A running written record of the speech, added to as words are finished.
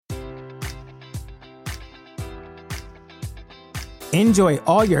Enjoy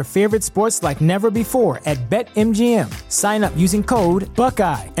all your favorite sports like never before at BetMGM. Sign up using code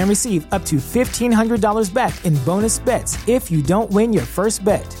Buckeye and receive up to $1,500 back in bonus bets if you don't win your first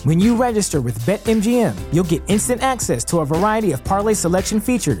bet. When you register with BetMGM, you'll get instant access to a variety of parlay selection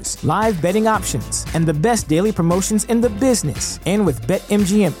features, live betting options, and the best daily promotions in the business. And with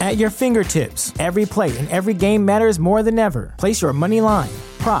BetMGM at your fingertips, every play and every game matters more than ever. Place your money line,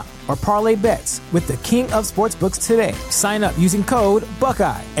 prop, or parlay bets with the king of sportsbooks today. Sign up using code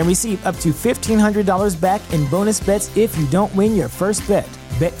Buckeye and receive up to $1,500 back in bonus bets if you don't win your first bet.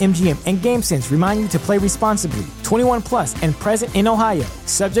 BetMGM and GameSense remind you to play responsibly. 21 plus and present in Ohio,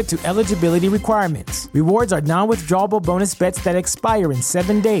 subject to eligibility requirements. Rewards are non-withdrawable bonus bets that expire in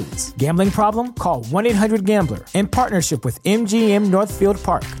 7 days. Gambling problem? Call 1-800-GAMBLER. In partnership with MGM Northfield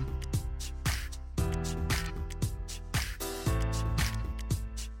Park.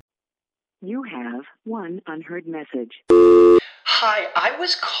 You have one unheard message. Hi, I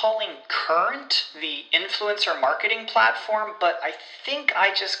was calling Current, the influencer marketing platform, but I think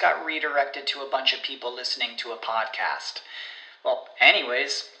I just got redirected to a bunch of people listening to a podcast. Well,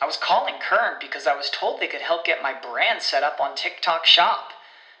 anyways, I was calling Current because I was told they could help get my brand set up on TikTok Shop,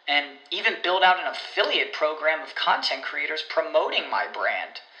 and even build out an affiliate program of content creators promoting my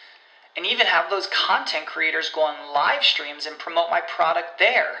brand, and even have those content creators go on live streams and promote my product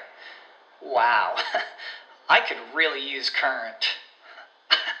there. Wow, I could really use Current.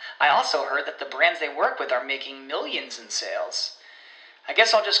 I also heard that the brands they work with are making millions in sales. I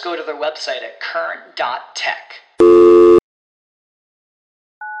guess I'll just go to their website at current.tech.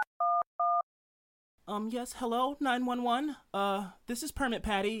 Yes, hello, 911. This is Permit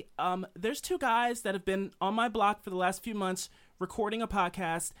Patty. There's two guys that have been on my block for the last few months recording a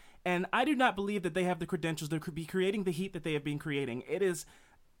podcast, and I do not believe that they have the credentials to be creating the heat that they have been creating. It is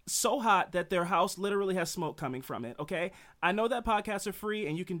so hot that their house literally has smoke coming from it, okay? I know that podcasts are free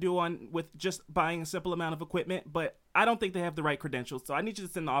and you can do one with just buying a simple amount of equipment, but I don't think they have the right credentials, so I need you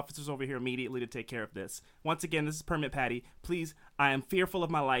to send the officers over here immediately to take care of this. Once again, this is Permit Patty. Please, I am fearful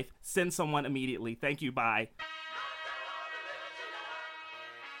of my life. Send someone immediately. Thank you. Bye.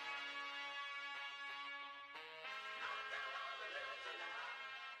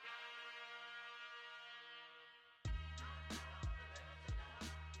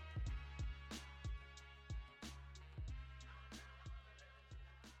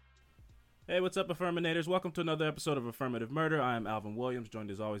 Hey, what's up, Affirminators? Welcome to another episode of Affirmative Murder. I am Alvin Williams, joined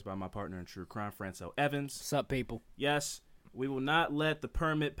as always by my partner in true crime, Francel Evans. What's up, people? Yes, we will not let the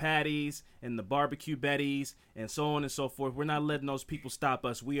Permit Patties and the Barbecue Betties and so on and so forth. We're not letting those people stop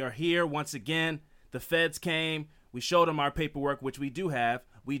us. We are here once again. The feds came. We showed them our paperwork, which we do have.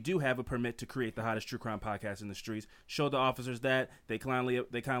 We do have a permit to create the hottest true crime podcast in the streets. Showed the officers that. They kindly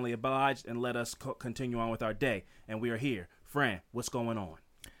obliged and let us continue on with our day. And we are here. Fran, what's going on?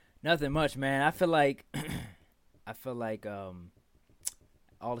 Nothing much, man. I feel like all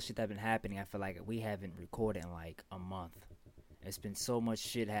the shit that's been happening, I feel like we haven't recorded in like a month. It's been so much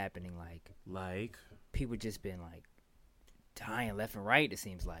shit happening, like people just been like dying left and right, it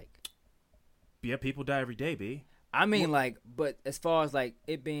seems like. Yeah, people die every day, B. I mean, but as far as like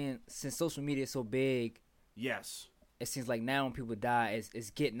it being, since social media is so big, yes, it seems like now when people die, it's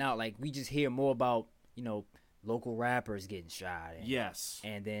getting out. Like we just hear more about, local rappers getting shot. Yes.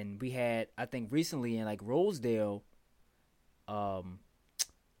 And then we had, I think recently in like Rosedale,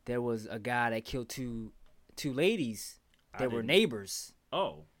 there was a guy that killed two ladies that were neighbors.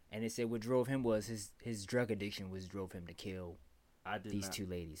 Oh. And they said what drove him was his drug addiction drove him to kill these two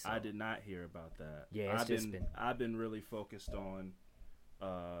ladies. So. I did not hear about that. Yeah, I've been really focused on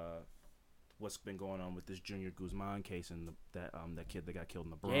what's been going on with this Junior Guzman case and that kid that got killed in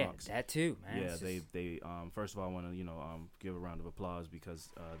the Bronx. Yeah, that too, man. Yeah, they first of all, I want to give a round of applause because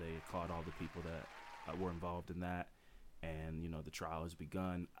they caught all the people that were involved in that, and the trial has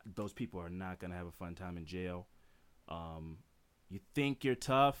begun. Those people are not going to have a fun time in jail. You think you're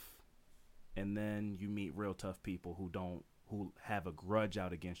tough, and then you meet real tough people who have a grudge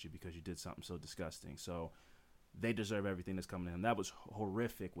out against you because you did something so disgusting. So they deserve everything that's coming to him. That was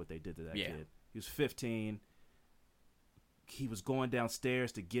horrific what they did to that kid. He was 15. He was going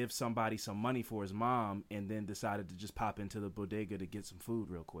downstairs to give somebody some money for his mom and then decided to just pop into the bodega to get some food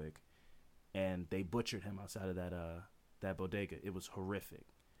real quick. And they butchered him outside of that bodega. It was horrific.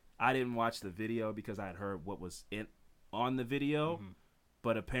 I didn't watch the video because I had heard what was on the video. Mm-hmm.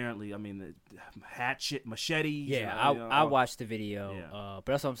 But apparently, I mean, the hatchet, machetes. Yeah, I watched the video. Yeah.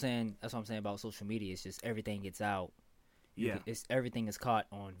 But that's what I'm saying. That's what I'm saying about social media. It's just everything gets out. Everything is caught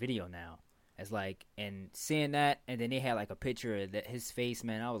on video now. It's like, and seeing that, and then they had like a picture of his face,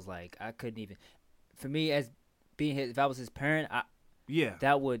 man. I was like, I couldn't even. For me, as being if I was his parent, Yeah,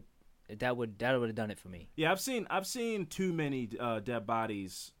 that would have done it for me. Yeah, I've seen too many dead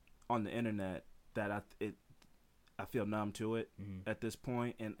bodies on the internet that I feel numb to it at this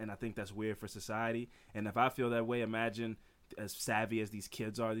point, and I think that's weird for society. And if I feel that way, imagine as savvy as these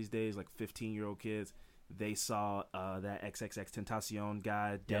kids are these days, like 15-year-old kids. They saw that XXX Tentacion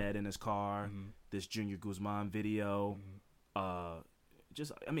guy dead in his car. This Junior Guzman video. All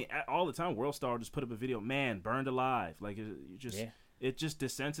the time, World Star just put up a video. Man, burned alive. Like it just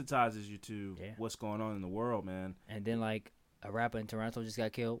desensitizes you to what's going on in the world, man. And then like a rapper in Toronto just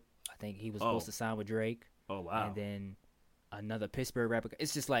got killed. I think he was supposed to sign with Drake. Oh wow. And then another Pittsburgh rapper.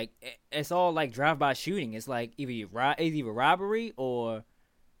 It's just like it's all like drive-by shooting. It's like either robbery or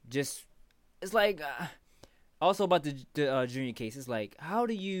just it's like also about the Junior case. It's like how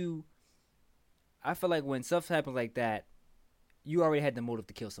do you? I feel like when stuff happens like that, you already had the motive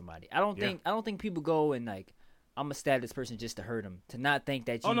to kill somebody. I don't think people go and like I'm gonna stab this person just to hurt him. To not think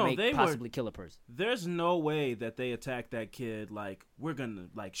that you may possibly kill a person. There's no way that they attacked that kid like we're gonna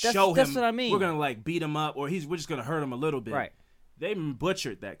like show him. That's what I mean. We're gonna like beat him up or we're just gonna hurt him a little bit. Right. They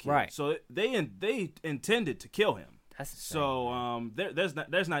butchered that kid. Right. So they intended to kill him. That's so there's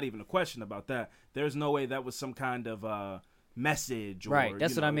not even a question about that. There's no way that was some kind of message. Or, right.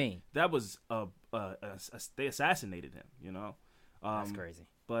 That's what I mean. That was they assassinated him. You know. That's crazy.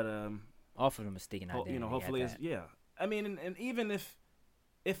 But off of a mistaken identity. Hopefully it's I mean, and even if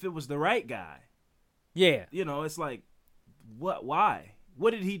it was the right guy, it's like, what? Why?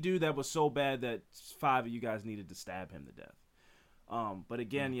 What did he do that was so bad that 5 of you guys needed to stab him to death? But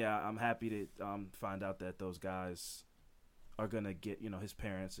again, I'm happy to find out that those guys are gonna get, his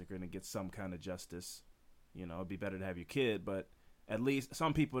parents are gonna get some kind of justice. It'd be better to have your kid, but at least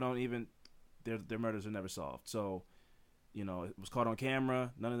some people don't even their murders are never solved. So, it was caught on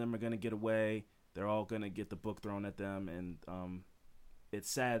camera. None of them are gonna get away. They're all gonna get the book thrown at them, and it's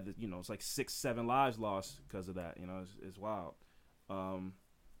sad that it's like 6-7 lives lost because of that. It's wild.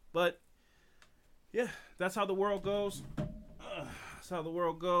 But yeah, that's how the world goes. That's how the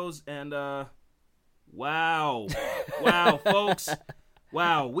world goes. And wow, folks,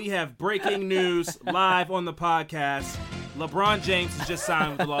 wow, we have breaking news live on the podcast. LeBron James has just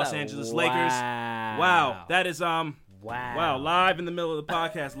signed with the Los Angeles Lakers. Wow, that is Wow, live in the middle of the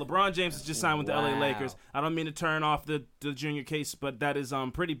podcast. LeBron James has just signed with the LA Lakers. I don't mean to turn off the Junior case, but that is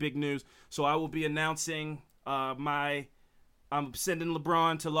pretty big news. So I will be announcing I'm sending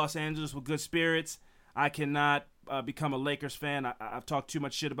LeBron to Los Angeles with good spirits. I cannot become a Lakers fan. I've talked too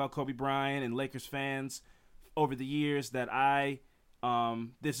much shit about Kobe Bryant and Lakers fans over the years that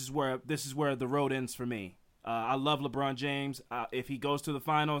this is where the road ends for me. I love LeBron James. If he goes to the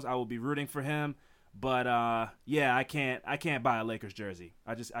finals, I will be rooting for him. But I can't buy a Lakers jersey.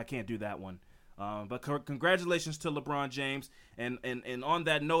 I can't do that one. But congratulations to LeBron James. And on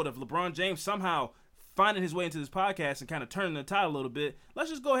that note of LeBron James somehow finding his way into this podcast and kind of turning the tide a little bit, let's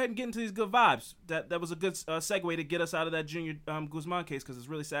just go ahead and get into these good vibes. That was a good segue to get us out of that Junior Guzman case because it's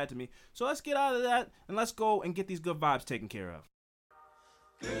really sad to me. So let's get out of that and let's go and get these good vibes taken care of.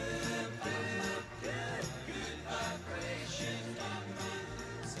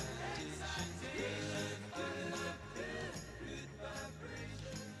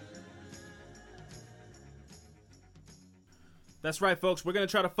 That's right, folks. We're going to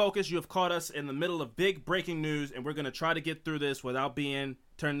try to focus. You have caught us in the middle of big breaking news, and we're going to try to get through this without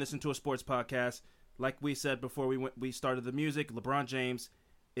turning this into a sports podcast. Like we said before we started the music, LeBron James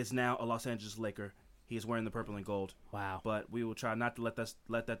is now a Los Angeles Laker. He is wearing the purple and gold. Wow. But we will try not to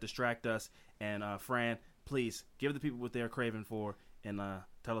let that distract us. And Fran, please give the people what they're craving for, and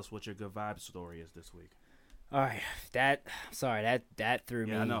tell us what your good vibe story is this week. All right. That threw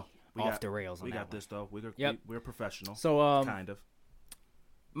me. I know. The rails. We got this though. We're professional. So kind of.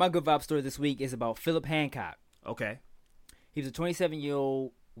 My good vibe story this week is about Philip Hancock. Okay. He was a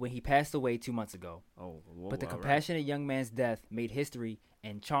 27-year-old when he passed away 2 months ago. Oh, but the compassionate young man's death made history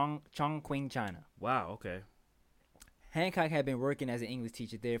in Chongqing, China. Wow. Okay. Hancock had been working as an English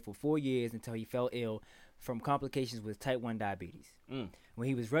teacher there for 4 years until he fell ill from complications with type 1 diabetes. When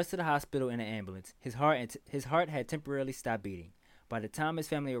he was rushed to the hospital in an ambulance, his heart had temporarily stopped beating. By the time his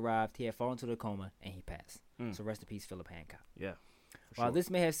family arrived, he had fallen into a coma and he passed. So rest in peace, Philip Hancock. Yeah. While this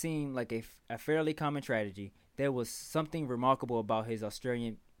may have seemed like a fairly common tragedy, there was something remarkable about the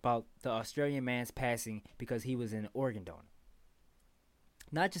Australian man's passing because he was an organ donor.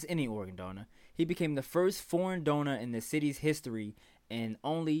 Not just any organ donor. He became the first foreign donor in the city's history and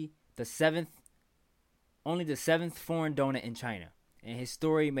only the seventh foreign donor in China. And his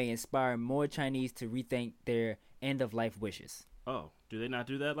story may inspire more Chinese to rethink their end-of-life wishes. Oh, do they not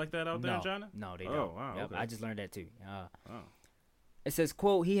do that like that out there in China? No, they don't. Oh, wow. Yep, okay. I just learned that too. It says,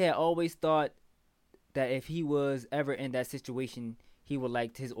 quote, he had always thought that if he was ever in that situation, he would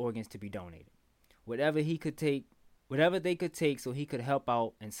like his organs to be donated. Whatever they could take so he could help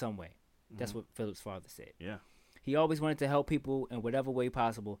out in some way. That's what Philip's father said. Yeah. He always wanted to help people in whatever way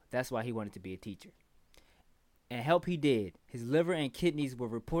possible. That's why he wanted to be a teacher. And help he did. His liver and kidneys were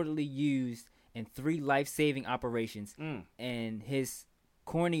reportedly used in 3 life-saving operations, and his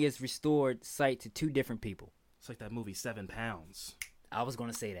corneas restored sight to 2 different people. It's like that movie 7 Pounds. I was going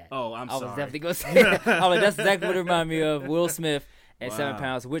to say that. Oh, I was definitely going to say that. That's exactly what it reminded me of. Will Smith at 7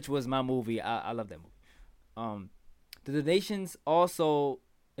 Pounds, which was my movie. I love that movie. The donations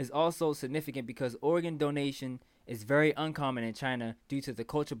is also significant because organ donation is very uncommon in China due to the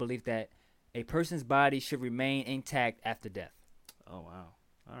cultural belief that a person's body should remain intact after death. Oh, wow.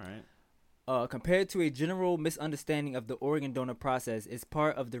 All right. Compared to a general misunderstanding of the organ donor process, is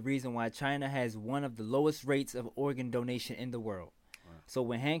part of the reason why China has one of the lowest rates of organ donation in the world. So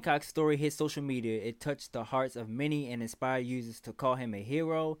when Hancock's story hit social media, it touched the hearts of many and inspired users to call him a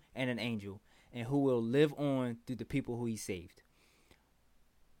hero and an angel, and who will live on through the people who he saved.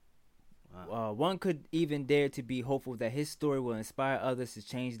 Wow. One could even dare to be hopeful that his story will inspire others to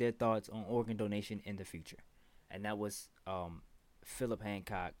change their thoughts on organ donation in the future. And that was Philip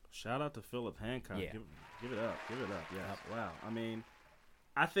Hancock. Shout out to Philip Hancock. Yeah. Give it up. Yeah. Wow. I mean,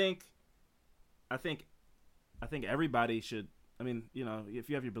 I think everybody should. I mean, you know, if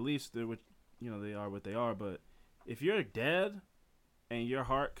you have your beliefs, they are what they are. But if you're dead and your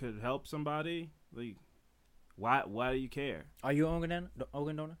heart could help somebody, like, why do you care? Are you an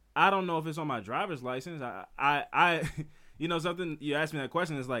organ donor? I don't know if it's on my driver's license. I you know, something you asked me that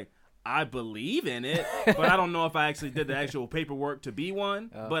question is like, I believe in it, but I don't know if I actually did the actual paperwork to be one.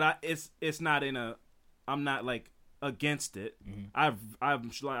 But it's not I'm not like against it.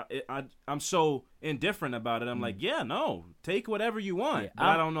 I'm so indifferent about it. I'm like, yeah, no, take whatever you want. Yeah, but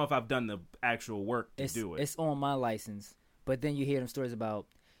I don't know if I've done the actual work to do it. It's on my license, but then you hear them stories about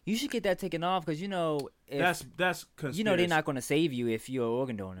you should get that taken off because that's conspiracy. You know they're not going to save you if you're an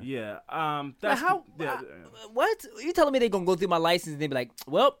organ donor. Yeah. That's what you telling me they're going to go through my license and they be like,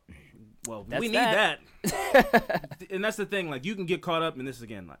 well, we need that. And that's the thing. Like, you can get caught up in this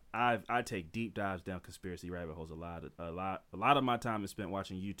again. Like, I take deep dives down conspiracy rabbit holes. A lot of my time is spent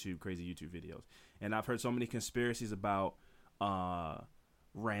watching crazy YouTube videos, and I've heard so many conspiracies about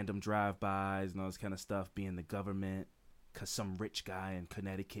random drive-bys and all this kind of stuff being the government. Because some rich guy in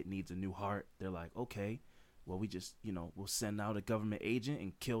Connecticut needs a new heart. They're like, okay, well, we just, we'll send out a government agent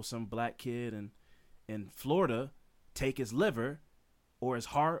and kill some black kid in Florida, take his liver or his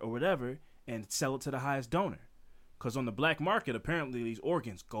heart or whatever, and sell it to the highest donor. Because on the black market, apparently these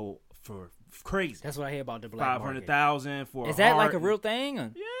organs go for crazy. That's what I hear about the black market. $500,000 for Is that like a real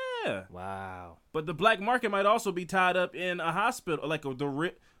thing? Yeah. Wow. But the black market might also be tied up in a hospital, like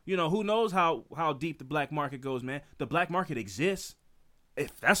who knows how deep the black market goes, man. The black market exists,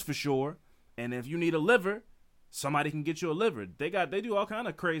 if that's for sure. And if you need a liver, somebody can get you a liver. They do all kind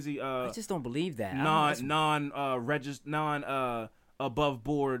of crazy. I just don't believe that. Non above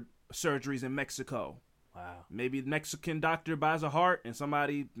board surgeries in Mexico. Wow. Maybe a Mexican doctor buys a heart, and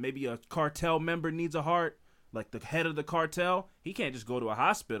maybe a cartel member needs a heart. Like the head of the cartel, he can't just go to a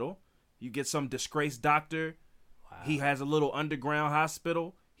hospital. You get some disgraced doctor. Wow. He has a little underground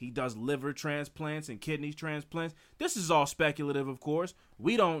hospital. He does liver transplants and kidney transplants. This is all speculative, of course.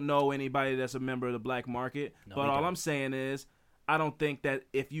 We don't know anybody that's a member of the black market. No, but all I'm saying is, I don't think that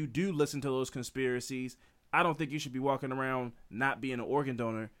if you do listen to those conspiracies, I don't think you should be walking around not being an organ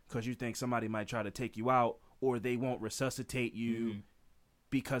donor because you think somebody might try to take you out or they won't resuscitate you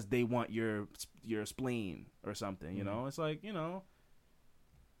because they want your spleen or something. You know, it's like,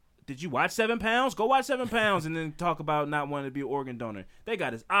 did you watch 7 Pounds? Go watch 7 Pounds and then talk about not wanting to be an organ donor. They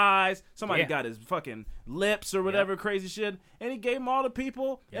got his eyes. Somebody got his fucking lips or whatever crazy shit. And he gave them all to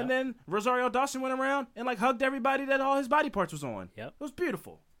people. Yep. And then Rosario Dawson went around and hugged everybody that all his body parts was on. Yep. It was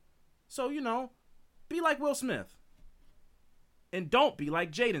beautiful. So, be like Will Smith. And don't be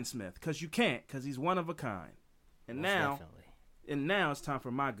like Jaden Smith, because you can't, because he's one of a kind. And now it's time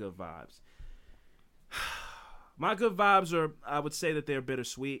for my good vibes. My good vibes are, I would say that they're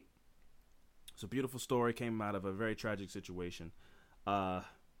bittersweet. It's a beautiful story, came out of a very tragic situation.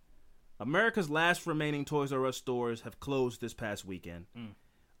 America's last remaining Toys R Us stores have closed this past weekend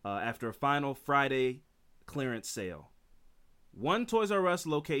after a final Friday clearance sale. One Toys R Us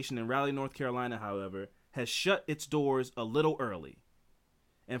location in Raleigh, North Carolina, however, has shut its doors a little early,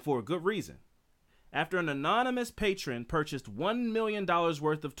 and for a good reason. After an anonymous patron purchased $1 million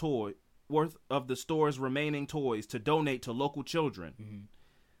worth of the store's remaining toys to donate to local children,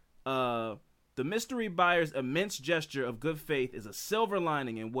 the The mystery buyer's immense gesture of good faith is a silver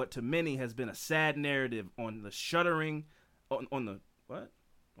lining in what to many has been a sad narrative on the shuttering, on the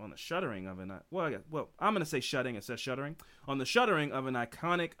shuttering of an I'm gonna say shutting. It says shuttering on the shuttering of an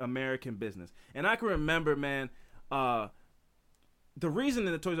iconic American business. And I can remember, man, the reason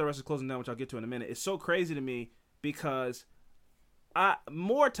that the Toys R Us is closing down, which I'll get to in a minute, is so crazy to me because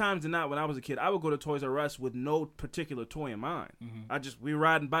more times than not, when I was a kid, I would go to Toys R Us with no particular toy in mind. Mm-hmm. We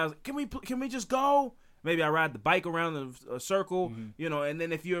riding by, I was like, can we just go? Maybe I ride the bike around a circle, mm-hmm. And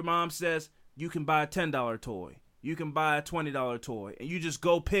then if your mom says you can buy a $10 toy, you can buy a $20 toy, and you just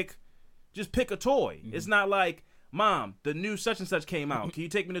go pick a toy. Mm-hmm. It's not like, Mom, the new such and such came out. Can you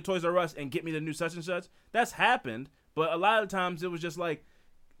take me to Toys R Us and get me the new such and such? That's happened, but a lot of times it was just like,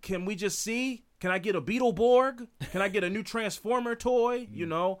 can we just see? Can I get a Beetleborg? Can I get a new Transformer toy?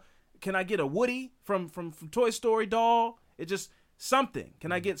 Mm-hmm. Can I get a Woody from Toy Story doll? It just something.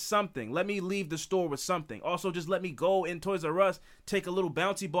 Can I get something? Let me leave the store with something. Also, just let me go in Toys R Us, take a little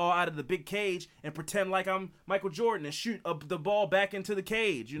bouncy ball out of the big cage, and pretend like I'm Michael Jordan and shoot the ball back into the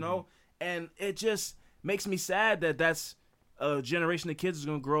cage. Mm-hmm. And it just makes me sad that that's a generation of kids is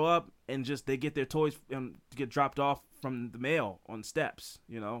gonna grow up and just they get their toys and get dropped off from the mail on steps,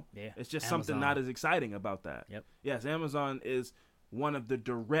 Yeah. It's just Amazon. Something not as exciting about that. Yep. Yes, Amazon is one of the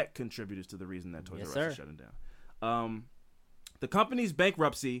direct contributors to the reason that Toys R Us is shutting down. The company's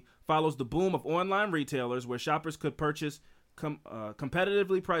bankruptcy follows the boom of online retailers where shoppers could purchase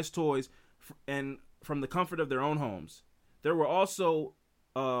competitively priced toys and from the comfort of their own homes. There were also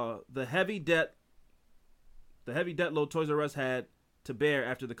the heavy debt load Toys R Us had to bear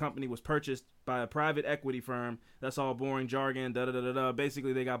after the company was purchased by a private equity firm. That's all boring jargon.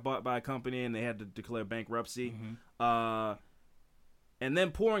 Basically, they got bought by a company and they had to declare bankruptcy. Mm-hmm. And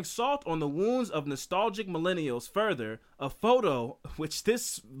then pouring salt on the wounds of nostalgic millennials further, a photo, which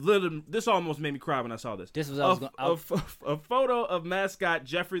this almost made me cry when I saw this. This was a photo of mascot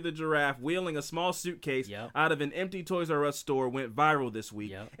Jeffrey the Giraffe wheeling a small suitcase out of an empty Toys R Us store went viral this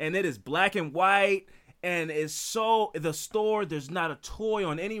week. Yep. And it is black and white. And it's the store, there's not a toy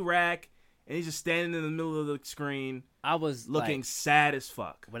on any rack, and he's just standing in the middle of the screen. I was looking sad as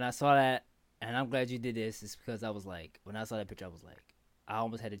fuck. When I saw that, and I'm glad you did this, is because I was like, when I saw that picture, I was like, I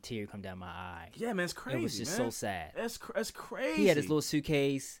almost had a tear come down my eye. Yeah, man, it's crazy. It was just so sad. That's crazy. He had his little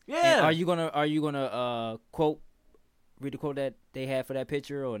suitcase. Yeah. And are you gonna read the quote that they had for that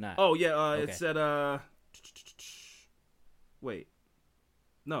picture or not? Oh yeah, okay. It said wait.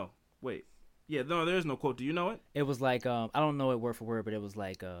 Yeah, no, there is no quote. Do you know it? It was like, I don't know it word for word, but it was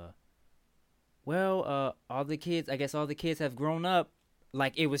like, all the kids have grown up.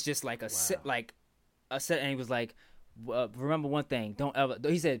 Like, it was just like a set, and he was like, remember one thing,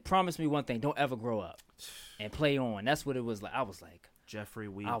 he said, promise me one thing, don't ever grow up and play on. That's what it was like. I was like, Jeffrey,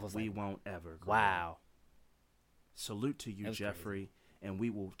 we won't ever grow up. Salute to you, Jeffrey, crazy. And we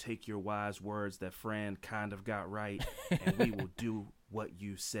will take your wise words that Fran kind of got right, and we will do what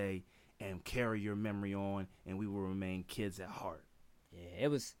you say and carry your memory on, and we will remain kids at heart. Yeah, it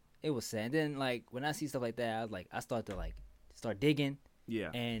was sad. And then, like, when I see stuff like that, I start to start digging.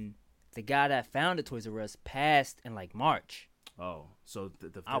 Yeah. And the guy that founded Toys R Us passed in March. Oh, so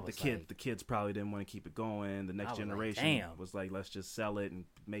the kids probably didn't want to keep it going. The next generation was like, let's just sell it and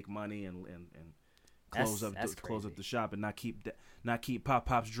make money and close up the shop and not keep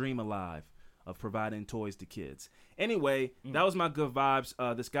Pop's dream alive of providing toys to kids. Anyway, that was my good vibes.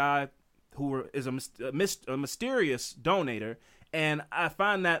 This guy is a mysterious donator, and I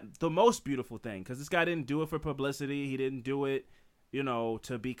find that the most beautiful thing, because this guy didn't do it for publicity. He didn't do it,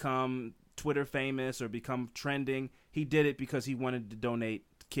 to become Twitter famous or become trending. He did it because he wanted to donate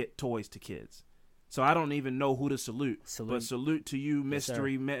toys to kids. So I don't even know who to salute. But salute to you,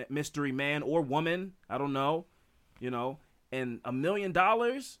 mystery man or woman. I don't know, and $1 million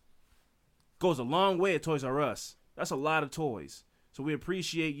goes a long way at Toys R Us. That's a lot of toys. So we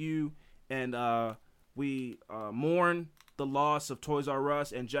appreciate you. And we mourn the loss of Toys R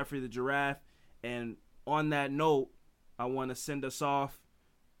Us and Jeffrey the Giraffe. And on that note, I want to send us off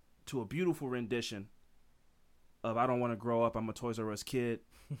to a beautiful rendition of I Don't Want to Grow Up, I'm a Toys R Us Kid,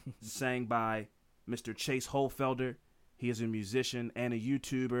 sang by Mr. Chase Holfelder. He is a musician and a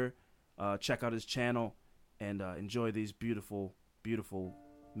YouTuber. Check out his channel and enjoy these beautiful, beautiful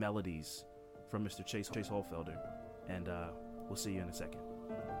melodies from Mr. Chase Holfelder. And we'll see you in a second.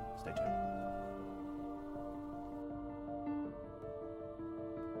 Stay tuned.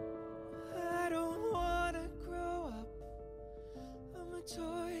 I don't wanna grow up. I'm a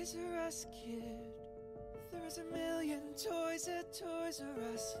Toys R Us kid. There's a million toys at Toys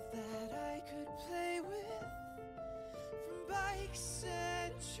R Us that I could play with. From bikes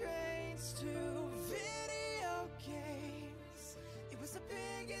and trains to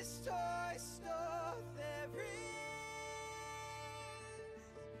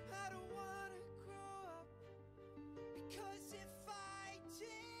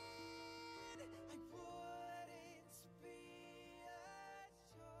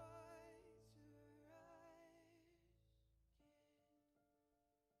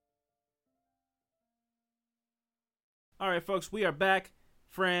All right, folks, we are back.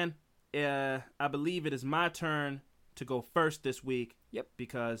 Fran, I believe it is my turn to go first this week. Yep.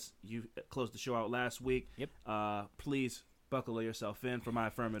 Because you closed the show out last week. Yep. Please buckle yourself in for my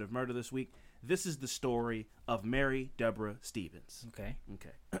affirmative murder this week. This is the story of Mary Deborah Stevens. Okay.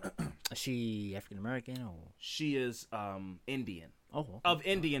 Okay. Is she African American or? She is Indian. Oh. Okay. Of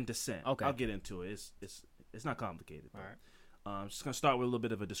Indian descent. Okay. I'll get into it. It's not complicated. All right. I'm just going to start with a little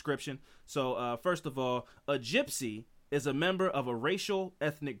bit of a description. So, first of all, a gypsy is a member of a racial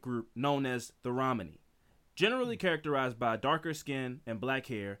ethnic group known as the Romani. Generally characterized by darker skin and black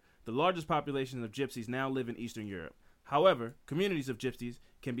hair, the largest populations of gypsies now live in Eastern Europe. However, communities of gypsies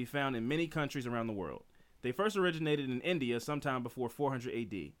can be found in many countries around the world. They first originated in India sometime before 400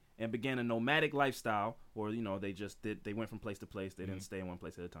 AD and began a nomadic lifestyle, or, they went from place to place. They didn't stay in one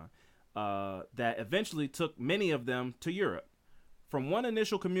place at a time. That eventually took many of them to Europe. From one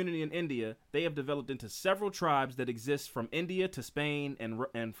initial community in India, they have developed into several tribes that exist from India to Spain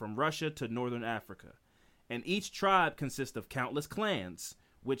and from Russia to northern Africa. And each tribe consists of countless clans,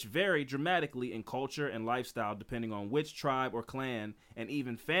 which vary dramatically in culture and lifestyle depending on which tribe or clan and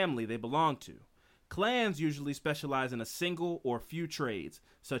even family they belong to. Clans usually specialize in a single or few trades,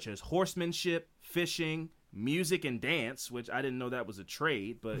 such as horsemanship, fishing, music and dance, which I didn't know that was a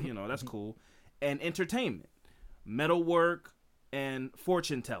trade, but, that's cool, and entertainment, metalwork, and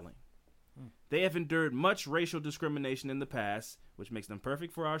fortune-telling. They have endured much racial discrimination in the past, which makes them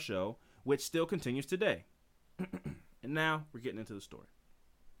perfect for our show, which still continues today. And now we're getting into the story.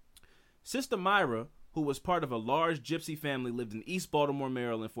 Sister Myra, who was part of a large gypsy family, lived in East Baltimore,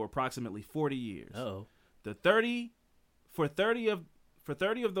 Maryland for approximately 40 years. Uh-oh. For 30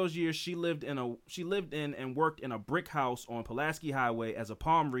 of those years, she lived in and worked in a brick house on Pulaski Highway as a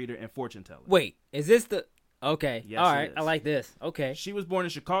palm reader and fortune teller. Wait, is this the... Okay, yes, all right, I like this. Okay. She was born in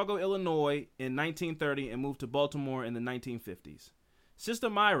Chicago, Illinois in 1930 and moved to Baltimore in the 1950s.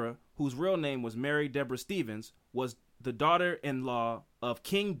 Sister Myra, whose real name was Mary Deborah Stevens, was the daughter-in-law of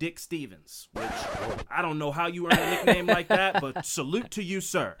King Dick Stevens, which I don't know how you earned a nickname like that, but salute to you,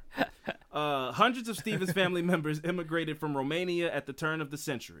 sir. Hundreds of Stevens family members immigrated from Romania at the turn of the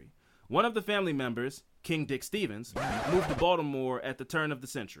century. One of the family members, King Dick Stevens, moved to Baltimore at the turn of the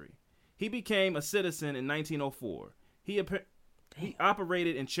century. He became a citizen in 1904. He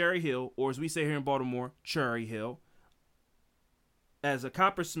operated in Cherry Hill, or as we say here in Baltimore, Cherry Hill, as a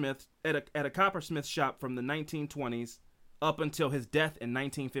coppersmith at a coppersmith shop from the 1920s up until his death in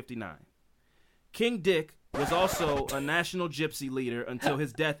 1959. King Dick was also a national gypsy leader until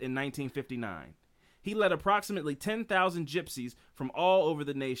his death in 1959. He led approximately 10,000 gypsies from all over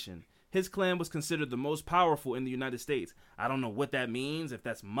the nation. His clan was considered the most powerful in the United States. I don't know what that means, if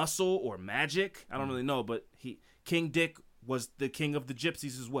that's muscle or magic. I don't really know, but King Dick was the king of the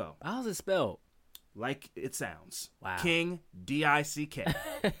gypsies as well. How's it spelled? Like it sounds. Wow. King, D-I-C-K.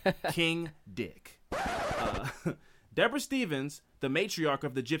 King Dick. Deborah Stevens, the matriarch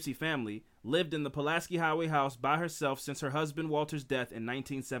of the gypsy family, lived in the Pulaski Highway house by herself since her husband Walter's death in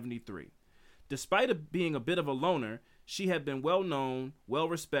 1973. Despite being a bit of a loner, she had been well-known,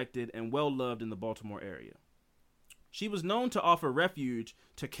 well-respected, and well-loved in the Baltimore area. She was known to offer refuge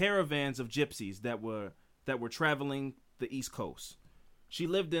to caravans of gypsies that were traveling the East Coast. She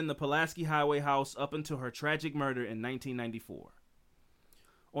lived in the Pulaski Highway house up until her tragic murder in 1994.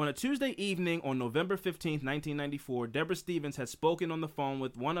 On a Tuesday evening on November 15, 1994, Deborah Stevens had spoken on the phone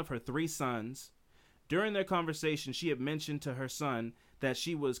with one of her 3 sons. During their conversation, she had mentioned to her son that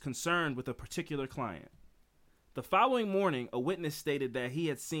she was concerned with a particular client. The following morning, a witness stated that he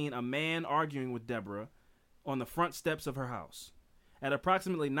had seen a man arguing with Deborah on the front steps of her house. At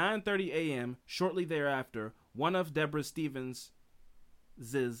approximately 9:30 a.m., shortly thereafter, one of Deborah Stevens'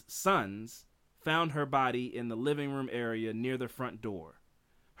 sons found her body in the living room area near the front door.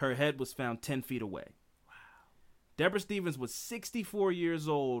 Her head was found 10 feet away. Wow. Deborah Stevens was 64 years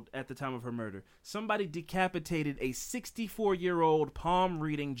old at the time of her murder. Somebody decapitated a 64-year-old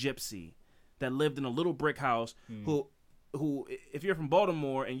palm-reading gypsy that lived in a little brick house who, if you're from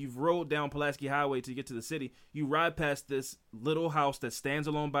Baltimore and you've rode down Pulaski Highway to get to the city, you ride past this little house that stands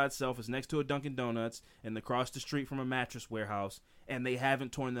alone by itself. It's next to a Dunkin' Donuts and across the street from a mattress warehouse, and they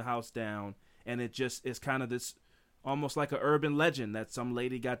haven't torn the house down. And it just is kind of this, almost like an urban legend that some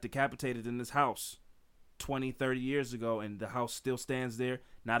lady got decapitated in this house 20, 30 years ago, and the house still stands there.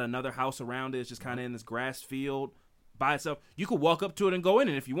 Not another house around it. It's just kind of in this grass field by itself. You could walk up to it and go in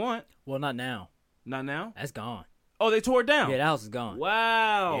it if you want. Well, not now. Not now? That's gone. Oh, they tore it down? Yeah, the house is gone.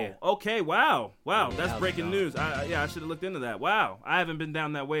 Wow. Yeah. Okay, wow. Wow, yeah, that's breaking news. I should have looked into that. Wow. I haven't been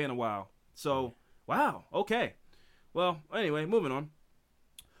down that way in a while. So, wow. Okay. Well, anyway, moving on.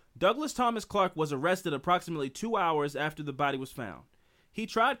 Douglas Thomas Clark was arrested approximately 2 hours after the body was found. He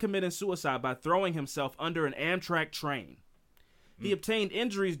tried committing suicide by throwing himself under an Amtrak train. He obtained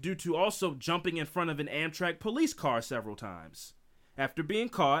injuries due to also jumping in front of an Amtrak police car several times. After being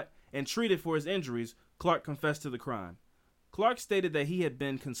caught and treated for his injuries, Clark confessed to the crime. Clark stated that he had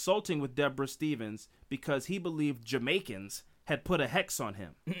been consulting with Deborah Stevens because he believed Jamaicans had put a hex on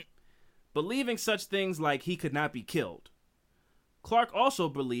him, believing such things like he could not be killed. Clark also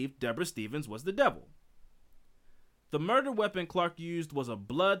believed Deborah Stevens was the devil. The murder weapon Clark used was a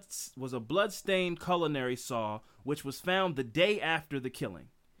blood-stained culinary saw, which was found the day after the killing.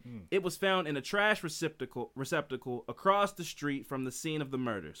 It was found in a trash receptacle across the street from the scene of the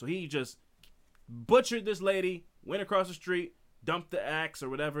murder. So he just butchered this lady, went across the street, dumped the axe or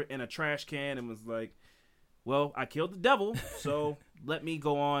whatever in a trash can, and was like, well, I killed the devil, so let me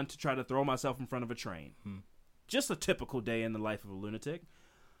go on to try to throw myself in front of a train. Just a typical day in the life of a lunatic.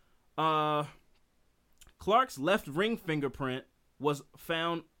 Clark's left ring fingerprint was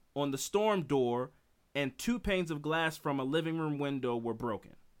found on the storm door, and 2 panes of glass from a living room window were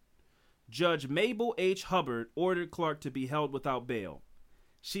broken. Judge Mabel H. Hubbard ordered Clark to be held without bail.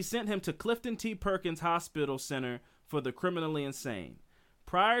 She sent him to Clifton T. Perkins Hospital Center for the Criminally Insane.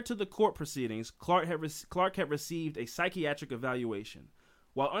 Prior to the court proceedings, Clark had received a psychiatric evaluation.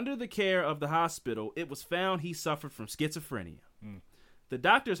 While under the care of the hospital, it was found he suffered from schizophrenia. The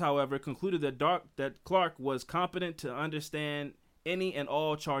doctors, however, concluded that Clark was competent to understand any and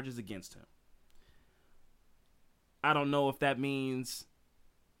all charges against him. I don't know if that means...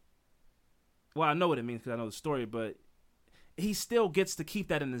 Well, I know what it means because I know the story, but he still gets to keep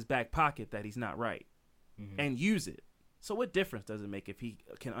that in his back pocket that he's not right and use it. So what difference does it make if he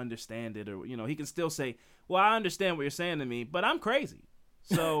can understand it, or, he can still say, well, I understand what you're saying to me, but I'm crazy.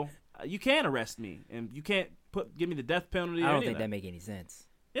 So you can't arrest me and you can't give me the death penalty. I don't think that make any sense.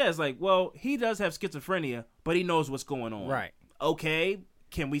 Yeah, it's like, well, he does have schizophrenia, but he knows what's going on. Right. Okay,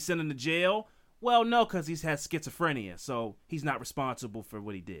 can we send him to jail? Well, no, because he has schizophrenia, so he's not responsible for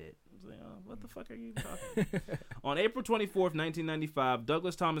what he did. I was like, oh, what the fuck are you talking about? On April 24th, 1995,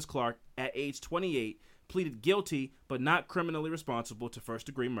 Douglas Thomas Clark, at age 28, pleaded guilty but not criminally responsible to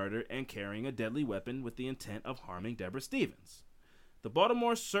first-degree murder and carrying a deadly weapon with the intent of harming Deborah Stevens. The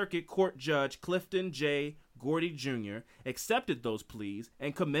Baltimore Circuit Court Judge Clifton J. Gordy Jr. accepted those pleas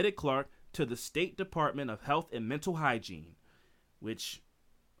and committed Clark to the State Department of Health and Mental Hygiene, which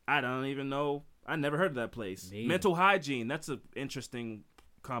I don't even know. I never heard of that place. Mental hygiene. That's an interesting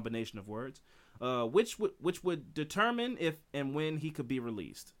combination of words. Which would determine if and when he could be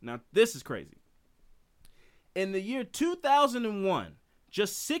released. Now, this is crazy. In the year 2001,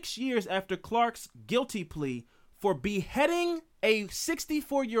 just 6 years after Clark's guilty plea for beheading a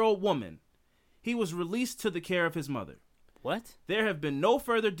 64-year-old woman, he was released to the care of his mother. What? There have been no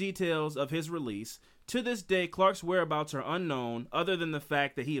further details of his release. To this day, Clark's whereabouts are unknown, other than the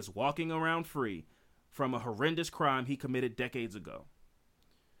fact that he is walking around free from a horrendous crime he committed decades ago.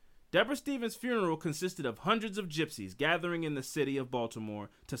 Deborah Stevens' funeral consisted of hundreds of gypsies gathering in the city of Baltimore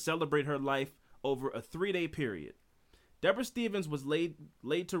to celebrate her life over a 3-day period. Deborah Stevens was laid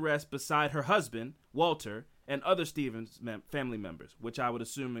to rest beside her husband, Walter, and other Stevens family members, which I would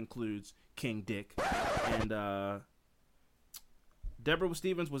assume includes King Dick. And Deborah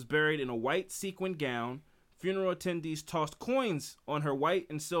Stevens was buried in a white sequin gown. Funeral attendees tossed coins on her white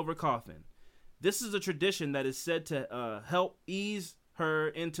and silver coffin. This is a tradition that is said to help ease her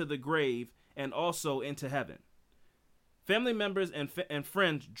into the grave and also into heaven. Family members and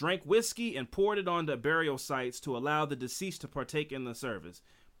friends drank whiskey and poured it on the burial sites to allow the deceased to partake in the service.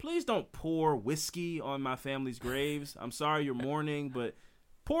 Please don't pour whiskey on my family's graves. I'm sorry you're mourning, but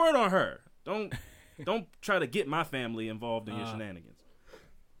pour it on her. Don't try to get my family involved in your shenanigans.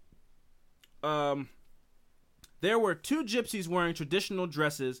 There were 2 gypsies wearing traditional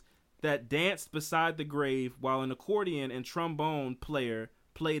dresses that danced beside the grave while an accordion and trombone player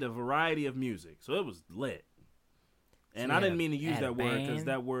played a variety of music. So it was lit. And I didn't mean to use that word because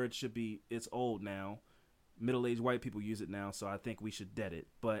that word it's old now. Middle-aged white people use it now, so I think we should dead it.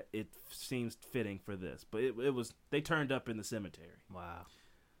 But it seems fitting for this. But they turned up in the cemetery. Wow.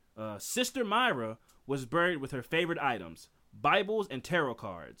 Sister Myra was buried with her favorite items, Bibles and tarot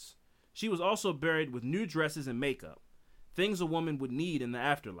cards. She was also buried with new dresses and makeup, things a woman would need in the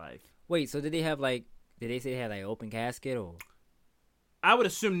afterlife. Wait, so did they say they had like an open casket or? I would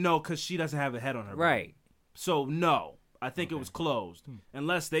assume no, because she doesn't have a head on her. Right. So no, I think it was closed.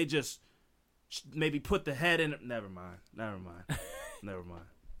 Unless they just maybe put the head in it. Never mind.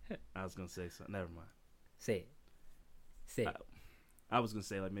 I was going to say something. Never mind. Say it. I was going to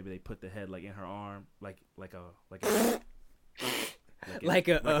say like maybe they put the head like in her arm, like a like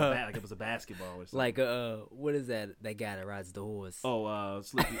it was a basketball or something. Like what is that guy that rides the horse? Oh,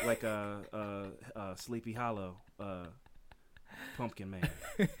 Sleepy Hollow, Pumpkin Man.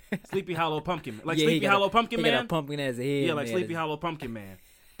 Sleepy Hollow Pumpkin Man. Like Sleepy Hollow Pumpkin Man? He got a pumpkin as a head. Yeah, like Sleepy Hollow Pumpkin Man.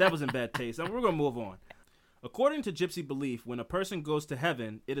 That was in bad taste. We're going to move on. According to Gypsy belief, when a person goes to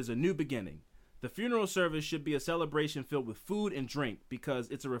heaven, it is a new beginning. The funeral service should be a celebration filled with food and drink because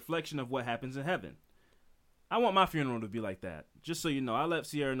it's a reflection of what happens in heaven. I want my funeral to be like that. Just so you know, I let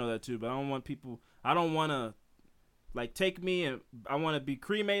Sierra know that too, but I don't want to like take me and I want to be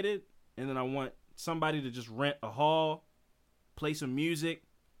cremated, and then I want somebody to just rent a hall, play some music,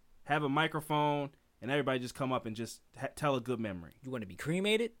 have a microphone, and everybody just come up and just tell a good memory. You want to be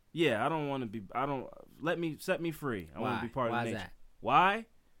cremated? Yeah, I don't want to be. Set me free. I want to be part of nature. Why is that? Why?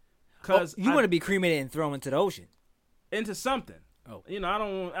 Because you want to be cremated and thrown into the ocean. Into something. Oh. You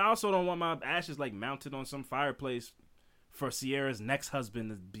know, I also don't want my ashes like mounted on some fireplace for Sierra's next husband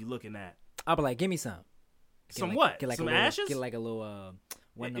to be looking at. I'll be like, give me some. What? Some ashes? Get like a little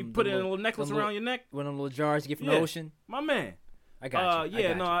you put it in a little necklace around your neck. One of them little jars you get from the ocean. My man. I got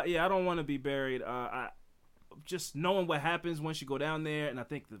you. I don't want to be buried. I just knowing what happens once you go down there, and I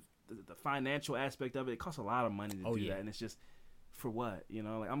think the financial aspect of it costs a lot of money to do that, and it's just for what? You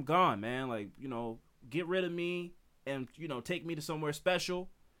know, like I'm gone, man. Like, you know, get rid of me and, you know, take me to somewhere special.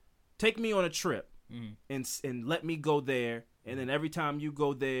 Take me on a trip and let me go there, and then every time you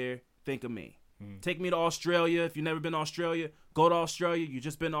go there, think of me. Take me to Australia. If you've never been to Australia, go to Australia. You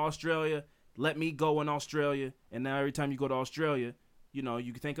just been to Australia. Let me go in Australia, and now every time you go to Australia, you know,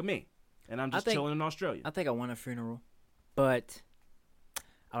 you can think of me, and I'm just chilling in Australia. I think I want a funeral, but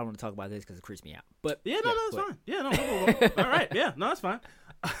I don't want to talk about this because it creeps me out. But it's fine. Yeah, no, all right. Yeah, no, it's fine.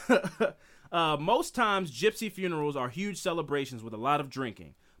 Most times, gypsy funerals are huge celebrations with a lot of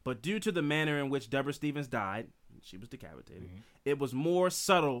drinking, but due to the manner in which Deborah Stevens died, she was decapitated, it was more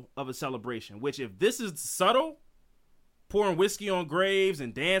subtle of a celebration, which if this is subtle, pouring whiskey on graves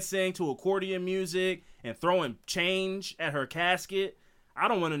and dancing to accordion music and throwing change at her casket, I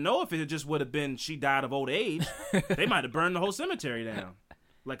don't want to know if it just would have been she died of old age. They might have burned the whole cemetery down,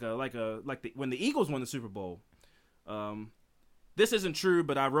 when the Eagles won the Super Bowl. This isn't true,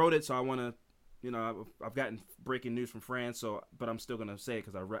 but I wrote it, so I want to, you know, I've gotten breaking news from France, but I'm still gonna say it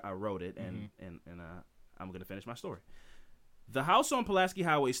because I wrote it, and I'm gonna finish my story. The house on Pulaski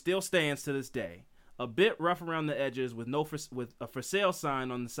Highway still stands to this day. A bit rough around the edges with a for sale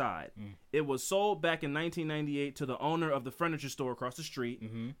sign on the side. It was sold back in 1998 to the owner of the furniture store across the street.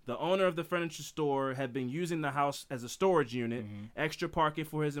 The owner of the furniture store had been using the house as a storage unit, extra parking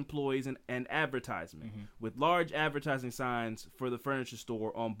for his employees, and advertisement, with large advertising signs for the furniture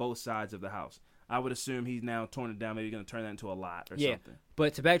store on both sides of the house. I would assume he's now torn it down, maybe going to turn that into a lot or something.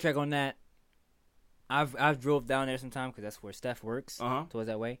 But to backtrack on that, I've drove down there sometime because that's where Steph works, towards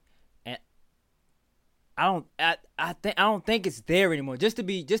that way. I don't think it's there anymore. Just to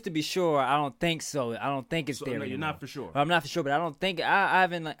be sure, I don't think so. I don't think it's there anymore. You're not for sure. I'm not for sure, but I don't think I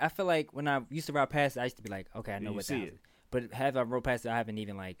haven't. Like, I feel like when I used to ride past it, I used to be like, okay, I know what that is. But have I rode past it, I haven't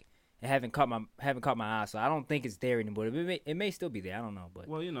even like it haven't caught my eye. So I don't think it's there anymore. It may still be there. I don't know, but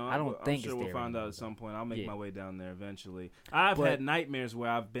well, you know, I don't think I'm sure it's we'll find there out at some point. I'll make my way down there eventually. I've had nightmares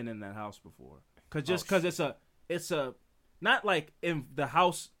where I've been in that house before, because it's a not like in the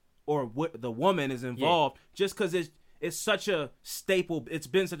house. Or what the woman is involved, just because it's such a staple. It's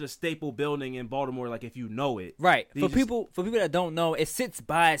been such a staple building in Baltimore. Like if you know it, right? For people that don't know, it sits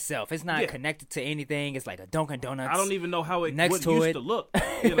by itself. It's not connected to anything. It's like a Dunkin' Donuts. I don't even know how it used to look.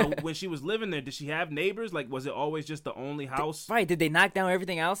 You know, when she was living there, did she have neighbors? Like, was it always just the only house? Right? Did they knock down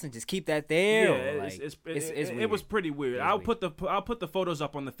everything else and just keep that there? Yeah, it was pretty weird. I'll put the photos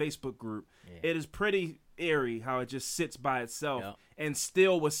up on the Facebook group. Yeah. It is pretty eerie how it just sits by itself and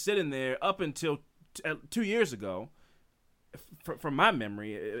still was sitting there up until 2 years ago. From my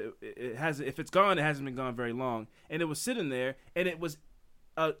memory, it has. If it's gone, it hasn't been gone very long. And it was sitting there, and it was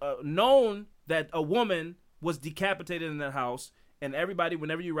known that a woman was decapitated in that house. And everybody,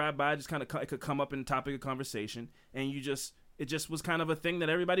 whenever you ride by, just kind of it could come up in the topic of conversation, and it just was kind of a thing that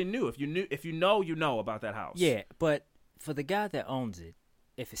everybody knew. If you know about that house. Yeah, but for the guy that owns it,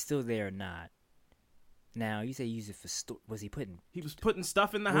 if it's still there or not. Now, you say use it for was he putting... He was putting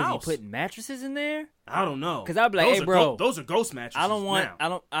stuff in the house. Was he putting mattresses in there? I don't know. Because I'd be like, hey, bro. Those are ghost mattresses. I don't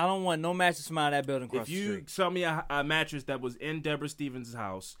want no mattress from out of that building across the street. If you sell me a mattress that was in Deborah Stevens'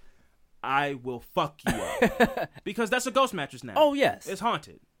 house, I will fuck you up. Because that's a ghost mattress now. Oh, yes. It's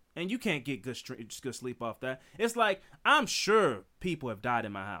haunted. And you can't get good sleep off that. It's like, I'm sure people have died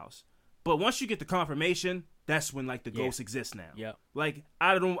in my house. But once you get the confirmation, that's when, like, the ghosts exist now. Yep. Like,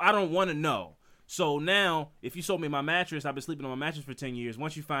 I don't want to know. So now, if you sold me my mattress, I've been sleeping on my mattress for 10 years.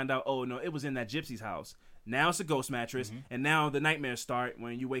 Once you find out, oh, no, it was in that gypsy's house. Now it's a ghost mattress, and now the nightmares start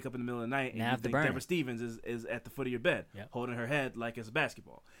when you wake up in the middle of the night and you think Deborah Stevens is at the foot of your bed, holding her head like it's a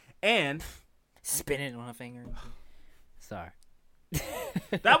basketball. And spinning on her finger. Sorry.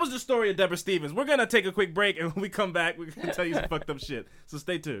 That was the story of Deborah Stevens. We're going to take a quick break, and when we come back, we're going to tell you some fucked up shit. So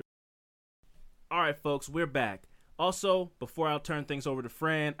stay tuned. All right, folks, we're back. Also, before I turn things over to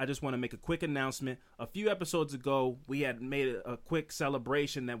Fran, I just want to make a quick announcement. A few episodes ago, we had made a quick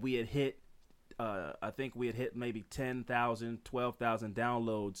celebration that we had hit. I think we had hit maybe 10,000, 12,000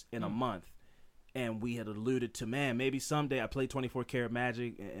 downloads in a month. And we had alluded to, man, maybe someday I played 24 Karat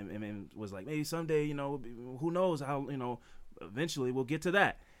Magic and was like, maybe someday, you know, who knows how, you know, eventually we'll get to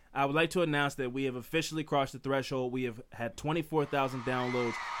that. I would like to announce that we have officially crossed the threshold. We have had 24,000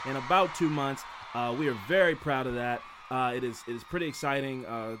 downloads in about 2 months. We are very proud of that. It is pretty exciting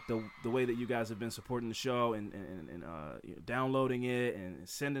the way that you guys have been supporting the show and you know, downloading it and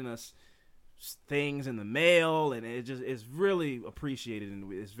sending us things in the mail, and it's really appreciated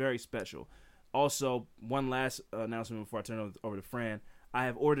and it's very special. Also, one last announcement before I turn it over to Fran. I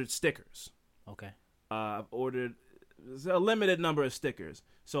have ordered stickers. Okay. I've ordered a limited number of stickers.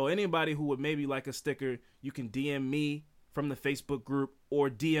 So anybody who would maybe like a sticker, you can DM me from the Facebook group or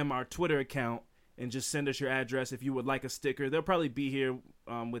DM our Twitter account and just send us your address if you would like a sticker. They'll probably be here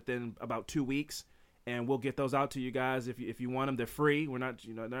within about 2 weeks, and we'll get those out to you guys if you want them. They're free. We're not,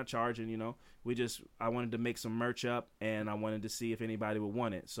 you know, not charging, you know. I wanted to make some merch up, and I wanted to see if anybody would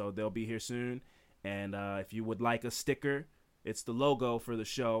want it. So they'll be here soon. And if you would like a sticker, it's the logo for the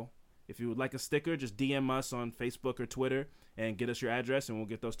show. If you would like a sticker, just DM us on Facebook or Twitter and get us your address, and we'll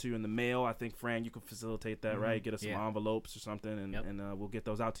get those to you in the mail. I think, Fran, you can facilitate that, right? Get us some envelopes or something, and we'll get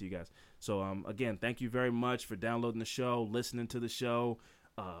those out to you guys. So, again, thank you very much for downloading the show, listening to the show,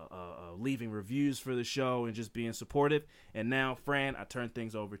 leaving reviews for the show, and just being supportive. And now, Fran, I turn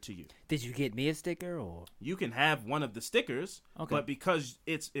things over to you. Did you get me a sticker, or? You can have one of the stickers, but because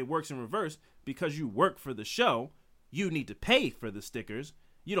it works in reverse, because you work for the show, you need to pay for the stickers.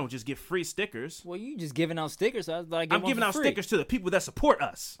 You don't just get free stickers. Well, you just giving out stickers. So I'm giving out stickers to the people that support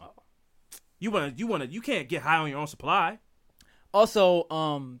us. Oh. You can't get high on your own supply. Also,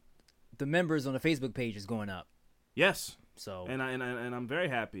 the members on the Facebook page is going up. Yes. So and I'm very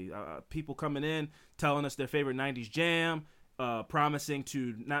happy. People coming in telling us their favorite '90s jam, promising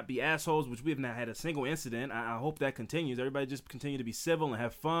to not be assholes, which we have not had a single incident. I hope that continues. Everybody just continue to be civil and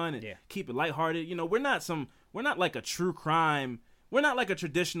have fun and keep it lighthearted. You know, we're not like a true crime. We're not like a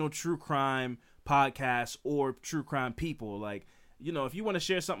traditional true crime podcast or true crime people. Like, you know, if you want to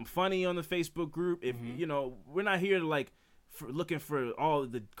share something funny on the Facebook group, if you know, we're not here to like looking for all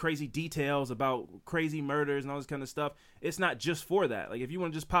the crazy details about crazy murders and all this kind of stuff. It's not just for that. Like, if you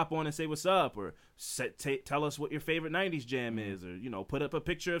want to just pop on and say what's up, or tell us what your favorite '90s jam is, or, you know, put up a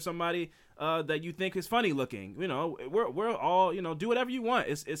picture of somebody that you think is funny looking. You know, we're all, you know, do whatever you want.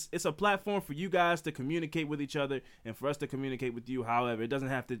 It's a platform for you guys to communicate with each other and for us to communicate with you. However, it doesn't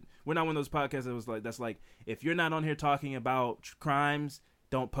have to. We're not one of those podcasts that's like if you're not on here talking about crimes,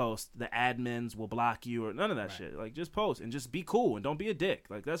 don't post. The admins will block you, or none of that shit. Like, just post and just be cool and don't be a dick.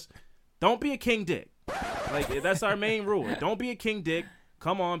 Like, don't be a king dick. Like, that's our main rule. Don't be a king dick.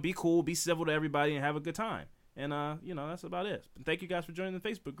 Come on, be cool, be civil to everybody, and have a good time. And you know, that's about it. And thank you guys for joining the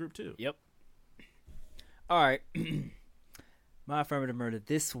Facebook group too. Yep. All right. My affirmative murder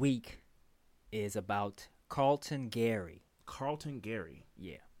this week is about Carlton Gary. Carlton Gary.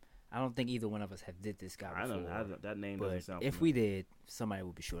 Yeah. I don't think either one of us have did this guy before. I don't know. That name doesn't sound if familiar. we did, somebody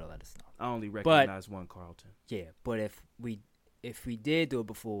would be sure to let us know. I only recognize one Carlton. Yeah, but if we did do it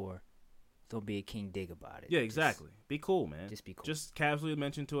before, don't be a king dig about it. Yeah, exactly. Be cool, man. Just be cool. Just casually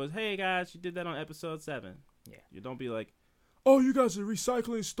mention to us, hey, guys, you did that on episode 7. Yeah. You don't be like, oh, you guys are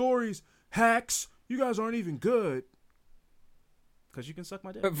recycling stories, hacks. You guys aren't even good. Because you can suck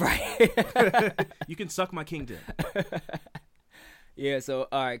my dick. Right. You can suck my king dick. Yeah, so,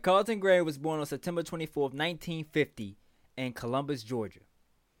 all right. Carlton Gray was born on September 24th, 1950 in Columbus, Georgia.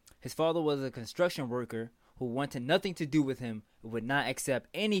 His father was a construction worker who wanted nothing to do with him and would not accept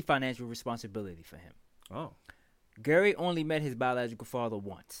any financial responsibility for him. Oh. Gary only met his biological father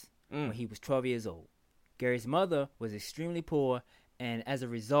once, when he was 12 years old. Gary's mother was extremely poor, and as a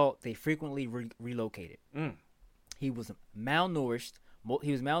result, they frequently relocated. He was malnourished.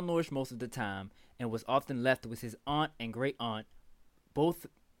 He was malnourished most of the time and was often left with his aunt and great aunt,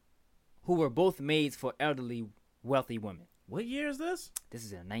 who were both maids for elderly, wealthy women. What year is this? This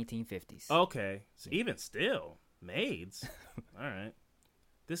is in the 1950s. Okay. So even still, maids. All right.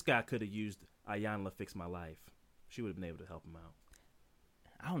 This guy could have used Ayanla Fix My Life. She would have been able to help him out.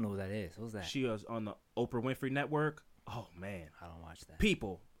 I don't know what that is. What's that? She was on the Oprah Winfrey Network. Oh, man. I don't watch that.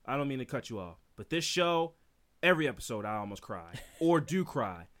 People, I don't mean to cut you off, but this show, every episode I almost cry or do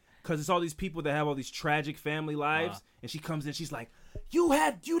cry because it's all these people that have all these tragic family lives, and she comes in, she's like, you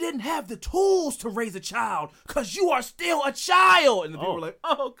didn't have the tools to raise a child because you are still a child. And the people were like,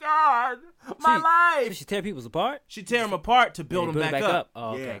 oh, God, my life. So she tear people apart? She tear them apart to build them back up.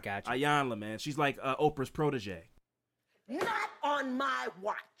 Oh, okay, gotcha. Iyanla, man. She's like Oprah's protege. Not on my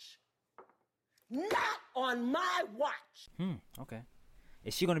watch. Not on my watch. Okay.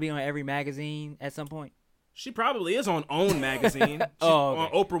 Is she going to be on every magazine at some point? She probably is on OWN magazine. Okay. On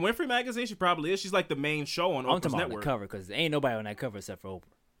Oprah Winfrey magazine, she probably is. She's like the main show on Oprah's I'm talking network. about the cover because ain't nobody on that cover except for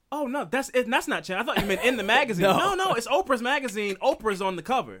Oprah. Oh, no, that's not Chad. I thought you meant in the magazine. No, it's Oprah's magazine. Oprah's on the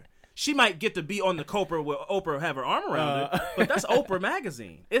cover. She might get to be on the cover where Oprah have her arm around it, but that's Oprah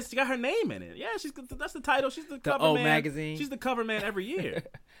magazine. It's got her name in it. Yeah, that's the title. She's the cover man. Magazine. She's the cover man every year.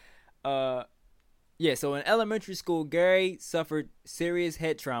 Yeah, so in elementary school, Gary suffered serious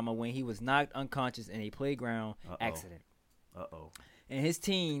head trauma when he was knocked unconscious in a playground accident. In his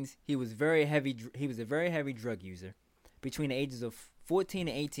teens, he was a very heavy drug user. Between the ages of 14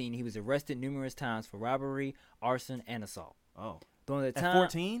 and 18, he was arrested numerous times for robbery, arson, and assault. During the time, at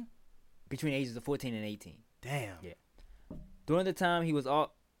 14? Between the ages of 14 and 18. Damn. Yeah. During that time,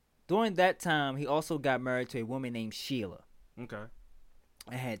 he also got married to a woman named Sheila. Okay.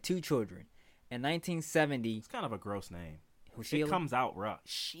 And had 2 children. In 1970, it's kind of a gross name. Sheila? It comes out rough.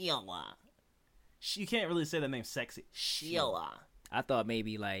 Sheila. You can't really say that name sexy. Sheila. I thought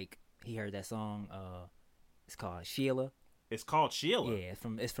maybe like he heard that song. It's called Sheila. It's called Sheila. Yeah,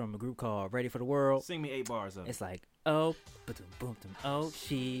 it's from a group called Ready for the World. Sing me 8 bars of it. It's like oh, boom, oh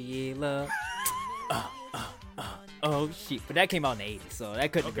Sheila, oh she. But that came out in the 80s, so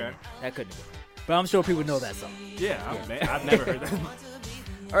that couldn't have been. That couldn't have been. But I'm sure people know that song. Yeah, I've never heard that.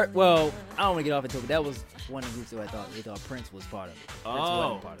 Well, I don't want to get off into it, but that was one of the groups that they thought Prince was part of it.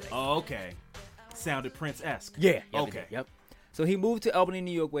 Okay. Sounded Prince-esque. Yeah. Okay. Yep. So he moved to Albany,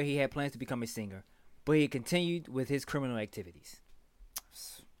 New York, where he had plans to become a singer, but he continued with his criminal activities.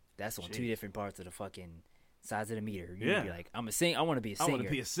 That's on 2 different parts of the fucking sides of the meter. You would be like, I'm a singer. I want to be a singer. I want to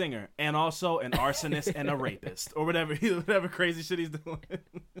be a singer and also an arsonist and a rapist or whatever crazy shit he's doing.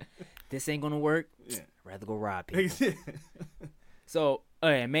 This ain't gonna work. Yeah. I'd rather go rob people. So,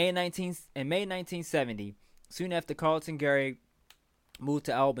 in May 1970, soon after Carlton Gary moved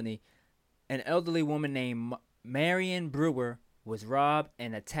to Albany, an elderly woman named Marion Brewer was robbed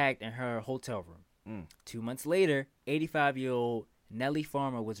and attacked in her hotel room. 2 months later, 85-year-old Nellie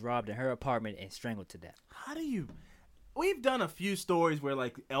Farmer was robbed in her apartment and strangled to death. We've done a few stories where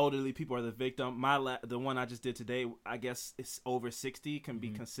like elderly people are the victim. The one I just did today, I guess it's over 60, can be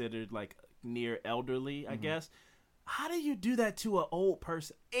considered like near elderly, I guess. How do you do that to an old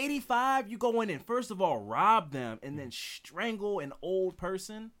person? 85, you go in and first of all rob them and then strangle an old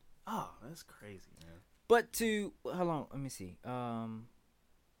person? Oh, that's crazy, man. But how long? Let me see. 2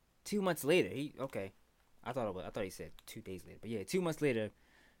 months later, I thought he said 2 days later, but yeah, 2 months later,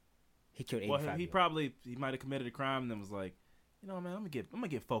 he killed 85. Well, he might have committed a crime and then was like, you know, man, I'm gonna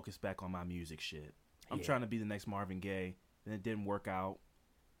get focused back on my music shit. I'm trying to be the next Marvin Gaye, and it didn't work out,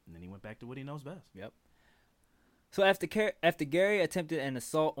 and then he went back to what he knows best. Yep. So after Gary attempted an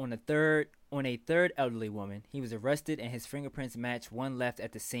assault on a third elderly woman, he was arrested and his fingerprints matched one left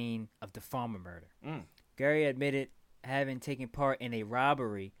at the scene of the Farmer murder. Gary admitted having taken part in a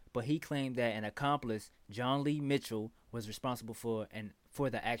robbery, but he claimed that an accomplice, John Lee Mitchell, was responsible for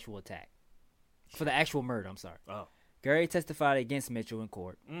the actual attack. For the actual murder, I'm sorry. Oh. Gary testified against Mitchell in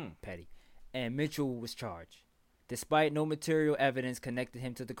court, petty, and Mitchell was charged. Despite no material evidence connected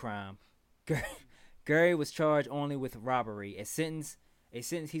him to the crime, Gary was charged only with robbery, a sentence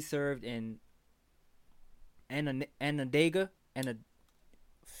he served in Onondaga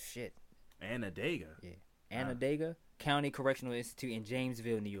County Correctional Institute in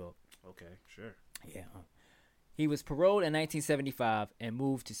Jamesville, New York. Okay, sure. Yeah. He was paroled in 1975 and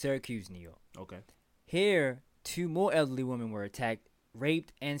moved to Syracuse, New York. Okay. Here, 2 more elderly women were attacked,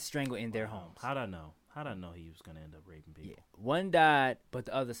 raped, and strangled in their homes. How'd I know he was going to end up raping people? Yeah. One died, but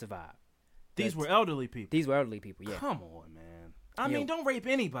the other survived. These were elderly people. These were elderly people, yeah. Come on, man. I mean, don't rape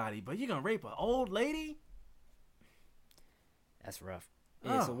anybody, but you're going to rape an old lady? That's rough.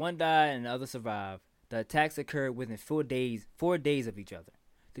 Yeah, so one died and the other survived. The attacks occurred within 4 days of each other.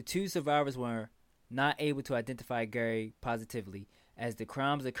 The 2 survivors were not able to identify Gary positively as the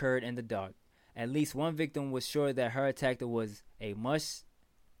crimes occurred in the dark. At least one victim was sure that her attacker was a mustached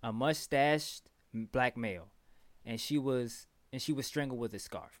black male, and she was strangled with a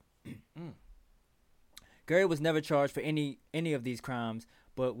scarf. Gary was never charged for any of these crimes,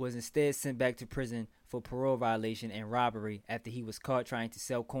 but was instead sent back to prison for parole violation and robbery after he was caught trying to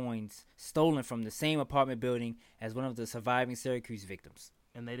sell coins stolen from the same apartment building as one of the surviving Syracuse victims.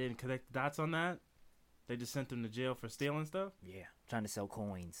 And they didn't connect the dots on that? They just sent him to jail for stealing stuff? Yeah, trying to sell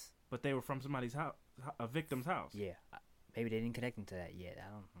coins. But they were from somebody's house, a victim's house. Yeah, maybe they didn't connect him to that yet.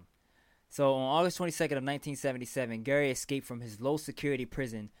 I don't know. So on August 22nd of 1977, Gary escaped from his low-security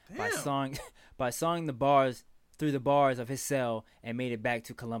prison by sawing the bars through the bars of his cell and made it back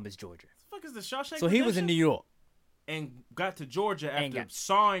to Columbus, Georgia. What the fuck is the Shawshank So he was in New York. And got to Georgia after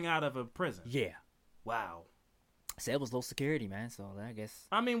sawing out of a prison. Yeah. Wow. So it was low security, man, so I guess.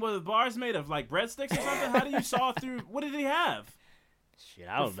 I mean, were the bars made of, like, breadsticks or something? How do you saw through? What did he have? Shit,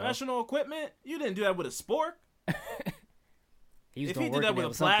 I don't know. Professional equipment? You didn't do that with a spork? If he did that with a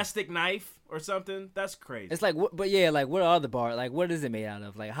plastic knife or something, that's crazy. It's like, but yeah, like, what are the bars? Like, what is it made out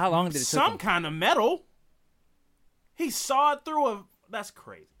of? Like, how long did it take? Some kind of metal. He sawed through a... That's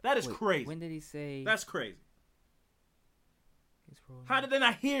crazy. That is crazy. When did he say... That's crazy. How did they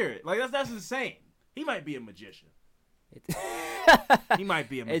not hear it? Like, that's insane. He might be a magician. He might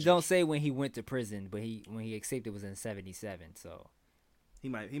be a magician. It don't say when he went to prison, but when he escaped, it was in 1977. So he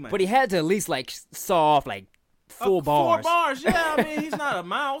might. But he had to at least like saw off like 4 bars. 4 bars. Yeah, I mean, he's not a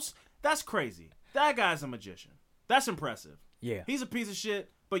mouse. That's crazy. That guy's a magician. That's impressive. Yeah, he's a piece of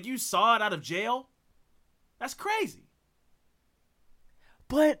shit. But you saw it out of jail. That's crazy.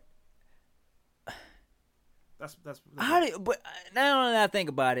 But that's how did? But now that I think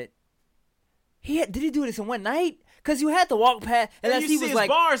about it, did he do this in one night? Because you had to walk past, unless he was like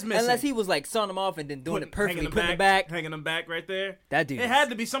bars missing. Unless he was like sawing them off and then doing it perfectly, hanging them back right there. That dude. It had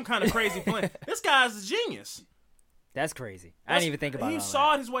to be some kind of crazy plan. This guy's a genius. That's crazy. I didn't even think about it. He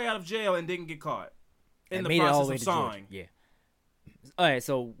sawed his way out of jail and didn't get caught in the process of sawing. Yeah. All right.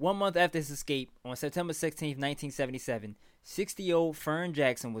 So 1 month after his escape, on September 16th, 1977, 60-year-old Fern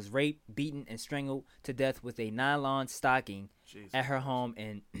Jackson was raped, beaten, and strangled to death with a nylon stocking at her home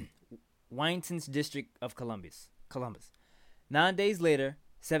in Wynton's district of Columbus. 9 days later,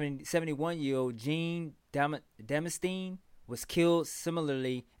 71-year-old Jean Damascene was killed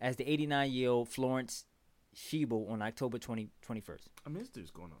similarly as the 89-year-old Florence Schiebel on October 21st. I mean, this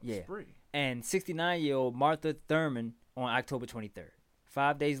dude's going on a spree. And 69-year-old Martha Thurman on October 23rd.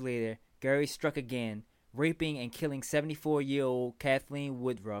 5 days later, Gary struck again, raping and killing 74-year-old Kathleen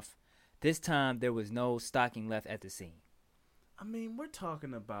Woodruff. This time, there was no stocking left at the scene. I mean, we're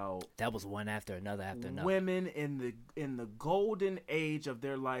talking about that was one after another after another. Women in the golden age of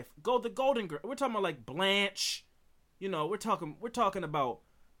their life. The golden girl. We're talking about like Blanche. You know, we're talking about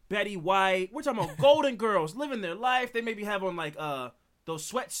Betty White. We're talking about golden girls living their life. They maybe have on like those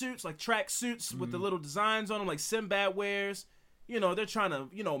sweatsuits, like track suits with the little designs on them, like Sinbad wears. You know, they're trying to,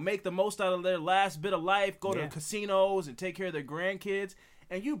 you know, make the most out of their last bit of life, go to casinos and take care of their grandkids.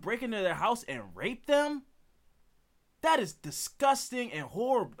 And you break into their house and rape them? That is disgusting and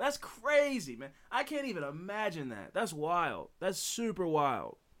horrible. That's crazy, man. I can't even imagine that. That's wild. That's super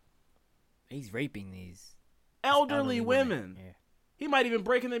wild. He's raping these elderly women. Yeah. He might even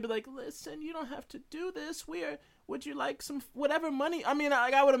break in and be like, listen, you don't have to do this. Would you like some whatever money? I mean,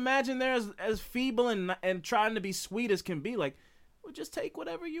 I would imagine they're as feeble and trying to be sweet as can be. Like, well, just take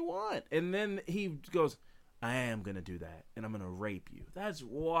whatever you want. And then he goes, I am going to do that. And I'm going to rape you. That's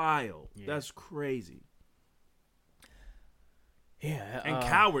wild. Yeah. That's crazy. Yeah, and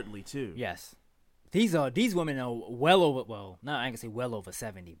cowardly too. Yes, these women are well over. Well, not I can say well over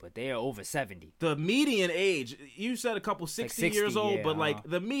 70, but they are over 70. The median age, you said a couple 60 years old, but like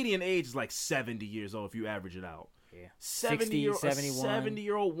the median age is like 70 years old if you average it out. Yeah,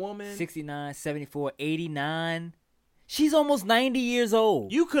 70-year-old woman, 69, 74, 89. She's almost 90 years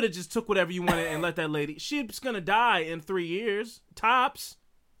old. You could have just took whatever you wanted and let that lady. She's gonna die in 3 years tops.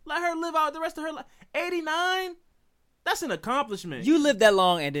 Let her live out the rest of her life. 89. That's an accomplishment. You lived that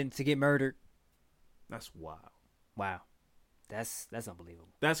long and then to get murdered. That's wild. Wow. That's unbelievable.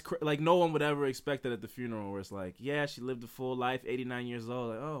 That's like no one would ever expect that at the funeral where it's like, yeah, she lived a full life, 89 years old.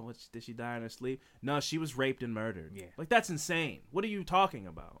 Like, oh, did she die in her sleep? No, she was raped and murdered. Yeah. Like, that's insane. What are you talking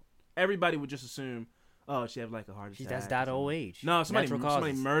about? Everybody would just assume, oh, she had like a heart attack. She just died of old age. No, somebody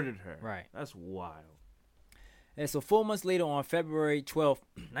murdered her. Right. That's wild. And so 4 months later, on February 12th,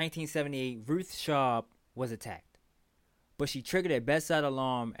 1978, Ruth Schaub was attacked. But she triggered a bedside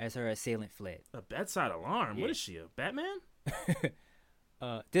alarm as her assailant fled. A bedside alarm? Yeah. What is she, a Batman?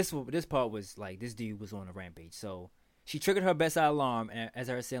 This part was like, this dude was on a rampage. So she triggered her bedside alarm as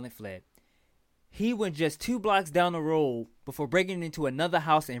her assailant fled. He went just 2 blocks down the road before breaking into another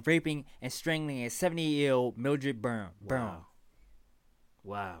house and raping and strangling a 70-year-old Mildred Byrne.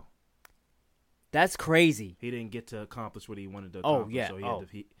 Wow. That's crazy. He didn't get to accomplish what he wanted to Oh, accomplish.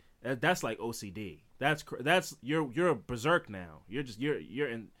 yeah. So that's like OCD. That's you're a berserk now. You're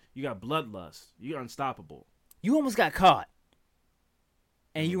you got bloodlust. You're unstoppable. You almost got caught.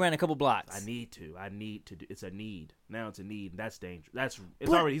 And you ran a couple blocks. I need to do. It's a need. Now it's a need. That's dangerous.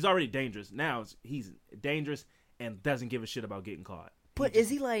 He's already dangerous. Now he's dangerous and doesn't give a shit about getting caught. But is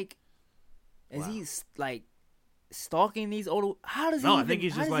he like stalking these old? How does he? I think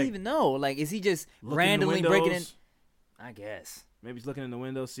he's just like, he even know? Like, is he just randomly breaking in? I guess. Maybe he's looking in the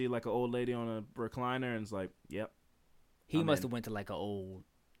window, see like an old lady on a recliner, and it's like, yep. He must have went to like an old,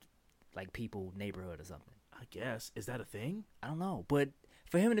 like people neighborhood or something. I guess. Is that a thing? I don't know, but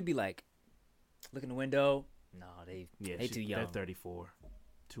for him to be like, look in the window, no, they too young. They're 34,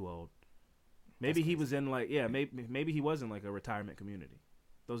 too old. Maybe he was in like maybe he was in like a retirement community.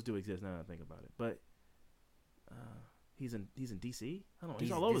 Those do exist now that I think about it. But he's in DC. I don't know.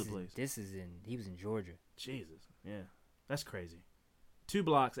 He's all over the place. He was in Georgia. Jesus, yeah, that's crazy. 2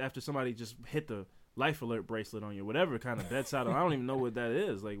 blocks after somebody just hit the life alert bracelet on you, whatever kind of bedside. I don't even know what that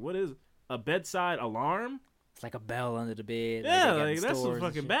is. Like, what is a bedside alarm? It's like a bell under the bed. Yeah, like that's some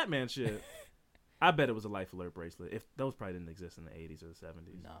fucking Batman shit. I bet it was a life alert bracelet. If those probably didn't exist in the 80s or the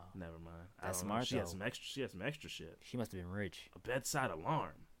 70s. No, never mind. That's smart. She had some extra shit. She must have been rich. A bedside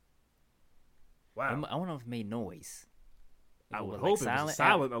alarm. Wow. I wonder if it made noise. I would hope it was a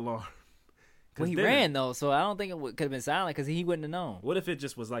silent alarm. Well, he ran though, so I don't think it could have been silent because he wouldn't have known. What if it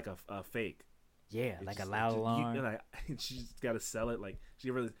just was like a fake? Yeah, like a loud alarm. She's got to sell it. Like she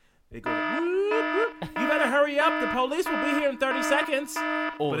really. It goes, whoop, whoop. You better hurry up. The police will be here in 30 seconds.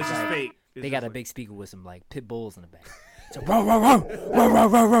 But it's just fake. They got a big speaker with some like pit bulls in the back. So, row, row, row, row, row,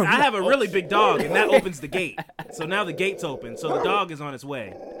 row, row. I have a really big dog, and that opens the gate. So now the gate's open. So the dog is on its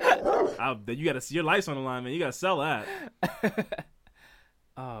way. You got to see your life's on the line, man. You got to sell that.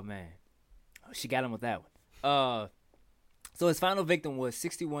 Oh man, she got him with that one. So his final victim was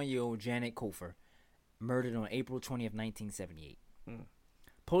 61-year-old Janet Kofer, murdered on April 20th, 1978.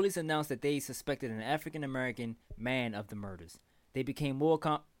 Police announced that they suspected an African-American man of the murders.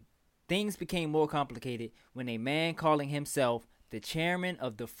 Things became more complicated when a man calling himself the chairman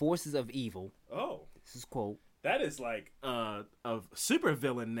of the forces of evil. Oh. This is quote. That is like a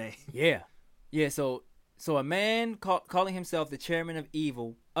supervillain name. Yeah. Yeah, so a man calling himself the chairman of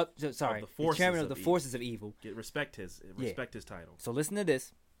evil, the chairman of the forces of evil. Respect his title. So listen to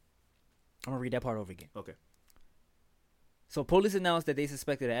this. I'm going to read that part over again. Okay. So police announced that they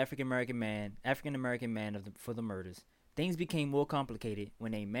suspected an African American man for the murders. Things became more complicated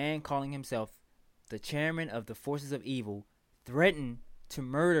when a man calling himself the chairman of the forces of evil threatened to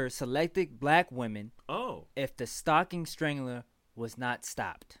murder selected black women if the stalking strangler was not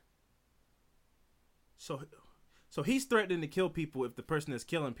stopped. So he's threatening to kill people if the person that's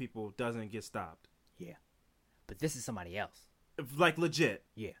killing people doesn't get stopped. Yeah. But this is somebody else. Like legit.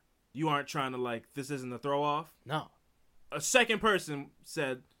 Yeah. You aren't trying to this isn't a throw off? No. A second person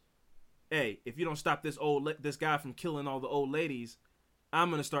said, hey, if you don't stop this guy from killing all the old ladies, I'm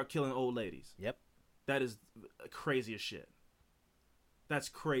going to start killing old ladies. Yep. That is crazy as shit. That's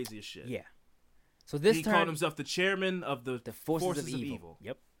crazy as shit. Yeah. So he called himself the chairman of the forces of evil.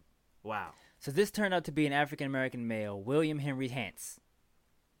 Yep. Wow. So this turned out to be an African-American male, William Henry Hance.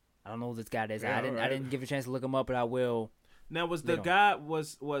 I don't know who this guy is. Yeah, I didn't give a chance to look him up, but I will. Now, was the guy,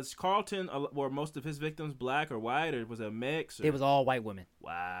 was Carlton, were most of his victims black or white, or was it a mix? Or? It was all white women.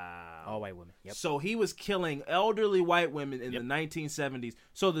 Wow. All white women, yep. So he was killing elderly white women in the 1970s.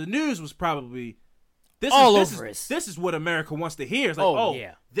 So the news was probably, this is what America wants to hear. It's like,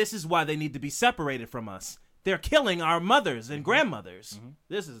 yeah. This is why they need to be separated from us. They're killing our mothers and grandmothers. Mm-hmm.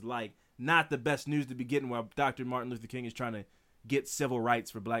 This is like not the best news to be getting while Dr. Martin Luther King is trying to get civil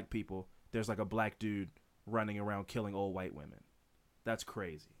rights for black people. There's like a black dude running around killing old white women. That's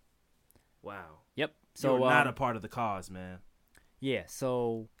crazy. Wow. Yep. So you're not a part of the cause, man. Yeah.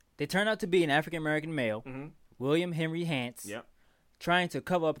 So they turned out to be an African American male, William Henry Hance, trying to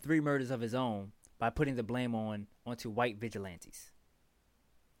cover up 3 murders of his own by putting the blame onto white vigilantes.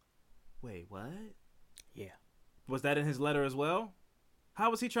 Wait, what? Yeah. Was that in his letter as well?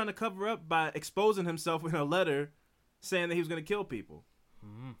 How was he trying to cover up by exposing himself in a letter saying that he was going to kill people?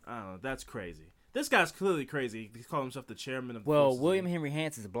 I don't know. That's crazy. This guy's clearly crazy. He called himself the chairman of the forces. William Henry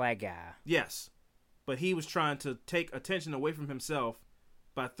Hance is a black guy. Yes. But he was trying to take attention away from himself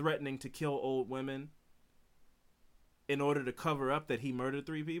by threatening to kill old women in order to cover up that he murdered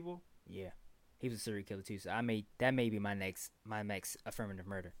 3 people? Yeah. He was a serial killer too, so that may be my next affirmative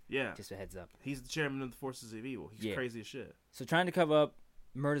murder. Yeah. Just a heads up. He's the chairman of the forces of evil. He's crazy as shit. So trying to cover up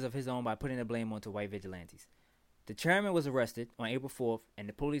murders of his own by putting the blame onto white vigilantes. The chairman was arrested on April 4th, and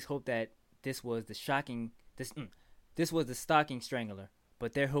the police hoped that this was the stocking strangler,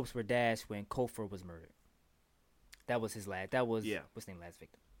 but their hopes were dashed when Cofer was murdered. That was his last. That was what's his name? Last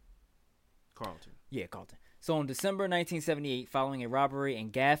victim. Carlton. Yeah, Carlton. So in December 1978, following a robbery in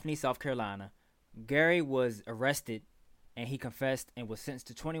Gaffney, South Carolina, Gary was arrested, and he confessed and was sentenced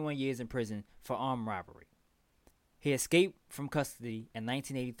to 21 years in prison for armed robbery. He escaped from custody in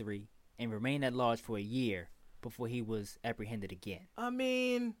 1983 and remained at large for a year before he was apprehended again. I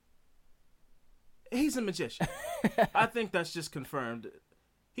mean, he's a magician. I think that's just confirmed.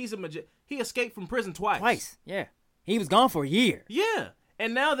 He's a magician. He escaped from prison twice. Twice, yeah. He was gone for a year. Yeah.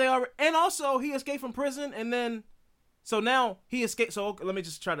 And now they are, and also he escaped from prison, and then, so now he escaped. So let me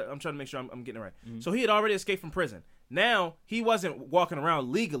just I'm trying to make sure I'm getting it right. Mm-hmm. So he had already escaped from prison. Now he wasn't walking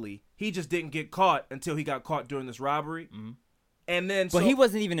around legally. He just didn't get caught until he got caught during this robbery. Mm-hmm. And then, but he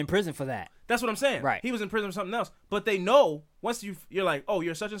wasn't even in prison for that. That's what I'm saying. Right. He was in prison for something else. But they know once you're like, oh,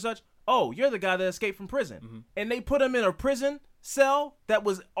 you're such and such. Oh, you're the guy that escaped from prison. Mm-hmm. And they put him in a prison cell that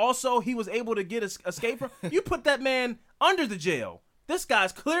was also he was able to get escape from. You put that man under the jail. This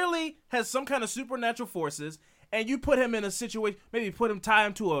guy's clearly has some kind of supernatural forces, and you put him in a situation, maybe tie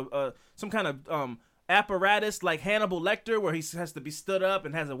him to some kind of apparatus like Hannibal Lecter, where he has to be stood up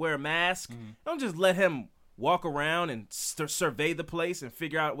and has to wear a mask. Mm-hmm. Don't just let him walk around and survey the place and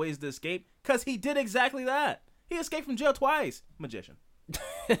figure out ways to escape, because he did exactly that. He escaped from jail twice. Magician.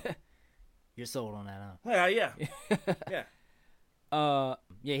 You're sold on that, huh? Yeah.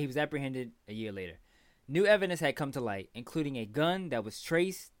 Yeah, he was apprehended a year later. New evidence had come to light, including a gun that was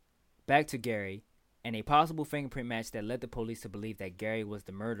traced back to Gary and a possible fingerprint match that led the police to believe that Gary was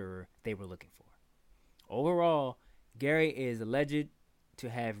the murderer they were looking for. Overall, Gary is alleged to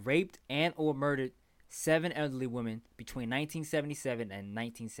have raped and or murdered 7 elderly women between 1977 and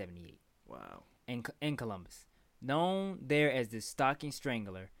 1978. Wow. In Columbus. Known there as the Stocking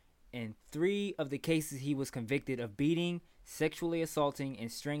Strangler, in 3 of the cases he was convicted of beating, sexually assaulting, and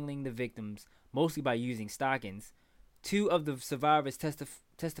strangling the victims, mostly by using stockings. 2 of the survivors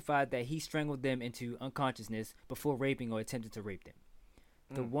testified that he strangled them into unconsciousness before raping or attempted to rape them.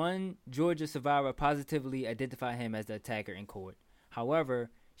 The one Georgia survivor positively identified him as the attacker in court. However,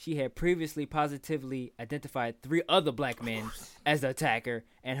 she had previously positively identified 3 other black men as the attacker,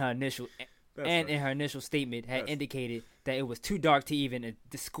 and in her initial statement had indicated that it was too dark to even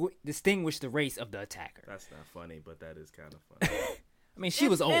distinguish the race of the attacker. That's not funny, but that is kind of funny. I mean, she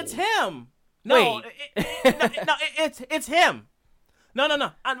was old. It's him. No, it's him.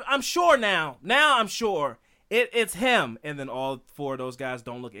 No. I'm sure now. Now I'm sure it's him. And then all 4 of those guys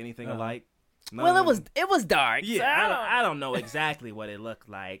don't look anything alike. Well, it was dark. Yeah, so I don't know exactly what it looked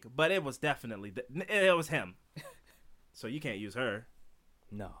like, but it was definitely it was him. So you can't use her.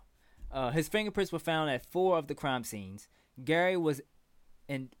 No. His fingerprints were found at 4 of the crime scenes. Gary was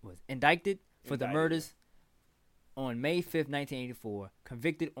indicted for the murders on May 5th, 1984,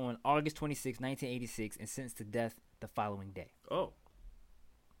 convicted on August 26, 1986, and sentenced to death the following day. Oh.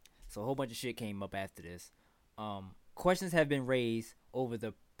 So a whole bunch of shit came up after this. Questions have been raised over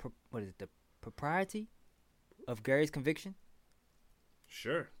the propriety of Gary's conviction.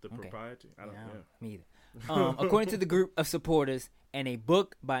 Sure, the propriety. I don't know. Me either. According to the group of supporters and a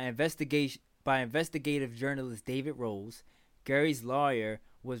book by investigative journalist David Rose, Gary's lawyer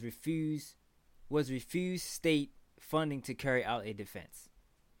was refused state funding to carry out a defense.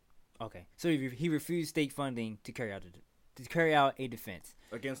 Okay, so he refused state funding to carry out a defense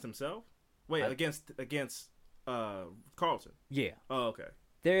against himself. Wait, against Carlton. Yeah. Oh, okay.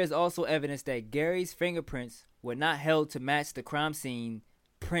 There is also evidence that Gary's fingerprints were not held to match the crime scene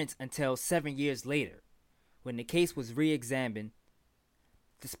prints until 7 years later, when the case was re-examined.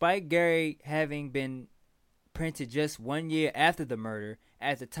 Despite Gary having been printed just 1 year after the murder,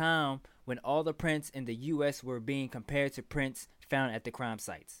 at the time when all the prints in the U.S. were being compared to prints found at the crime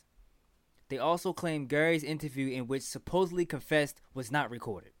sites. They also claim Gary's interview, in which supposedly confessed, was not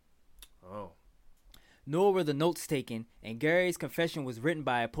recorded. Oh. Nor were the notes taken, and Gary's confession was written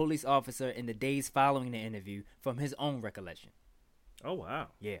by a police officer in the days following the interview from his own recollection. Oh, wow.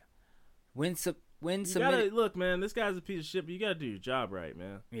 Yeah. When submitted, look, man, this guy's a piece of shit, but you gotta do your job right,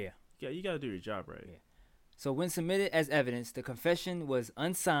 man. Yeah. You gotta do your job right. Yeah. So when submitted as evidence, the confession was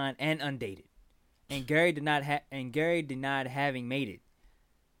unsigned and undated, and Gary denied having made it.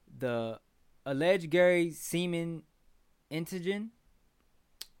 The alleged Gary semen antigen.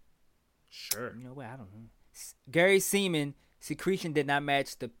 Sure. You know what? I don't know. Gary's semen secretion did not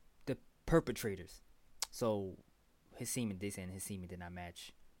match the perpetrators, so his semen did not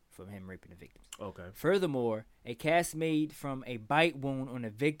match from him raping the victims. Okay. Furthermore, a cast made from a bite wound on the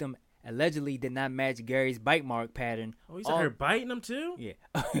victim allegedly did not match Gary's bite mark pattern. Oh, he's out here biting him too? Yeah.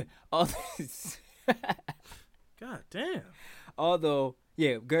 God damn. Although,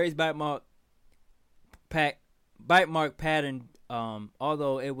 Gary's bite mark pattern,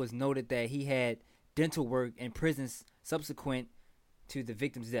 although it was noted that he had dental work in prisons subsequent to the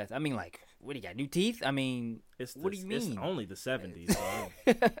victim's death. I mean, like, what, he got new teeth? I mean, what do you mean? It's only the 70s, so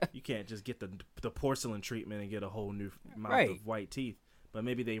you can't just get the porcelain treatment and get a whole new mouth of white teeth. But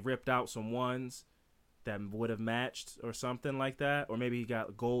maybe they ripped out some ones that would have matched or something like that. Or maybe he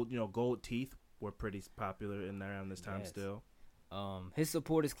got gold, gold teeth were pretty popular around this time still. His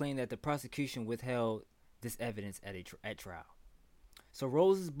supporters claim that the prosecution withheld this evidence at trial. So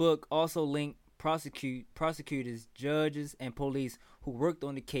Rose's book also linked prosecutors, judges, and police who worked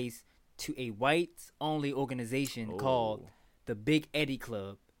on the case to a whites-only organization called the Big Eddie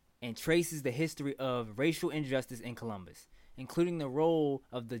Club, and traces the history of racial injustice in Columbus, including the role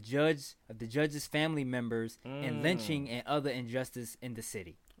of the judge's family members in lynching and other injustice in the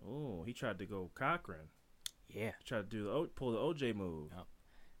city. Oh, he tried to go Cochran. Yeah, he tried to pull the OJ move. Yep.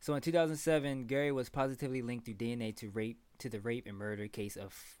 So in 2007, Gary was positively linked through DNA to the rape and murder case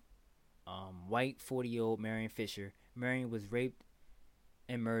of white 40-year-old Marion Fisher. Marion was raped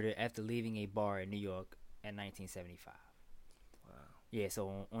and murdered after leaving a bar in New York in 1975. Wow. Yeah,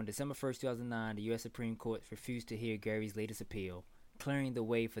 so on December 1st, 2009, the U.S. Supreme Court refused to hear Gary's latest appeal, clearing the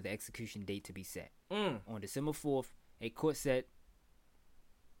way for the execution date to be set. On December 4th, a court set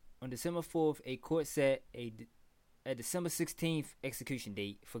a December 16th execution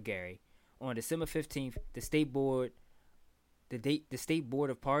date for Gary. On December 15th, the State Board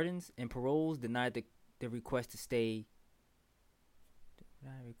of Pardons and Paroles denied the request to stay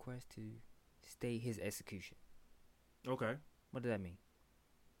his execution. Okay. What does that mean?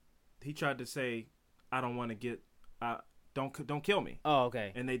 He tried to say, I don't want to get, don't kill me. Oh,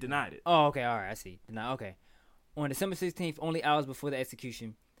 okay. And they denied it. Oh, okay. All right. I see. Okay. On December 16th, only hours before the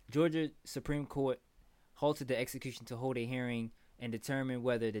execution, Georgia Supreme Court halted the execution to hold a hearing and determine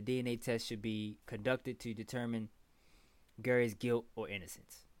whether the DNA test should be conducted to determine Gary's guilt or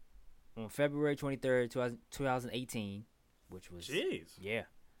innocence. On February 23rd, 2018, which was... Jeez. Yeah.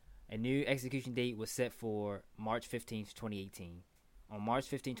 A new execution date was set for March 15th, 2018. On March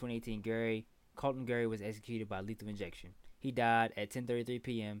 15, 2018, Carlton Gary was executed by lethal injection. He died at 10:33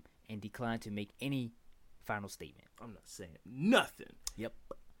 p.m. and declined to make any final statement. I'm not saying nothing. Yep.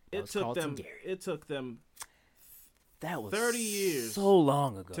 It took them that was 30 years so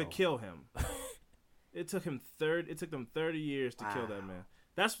long ago to kill him. It took them 30 years to kill that man.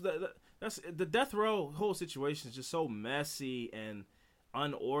 That's the death row whole situation is just so messy and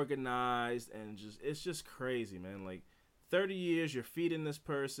unorganized, and it's just crazy, man. Like 30 years you're feeding this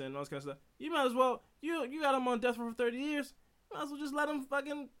person, all this kind of stuff. You might as well you got him on death row for 30 years. You might as well just let him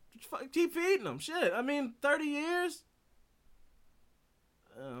fucking keep feeding him. Shit. I mean, 30 years.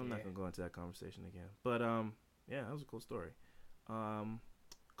 I'm not gonna go into that conversation again. But yeah, that was a cool story.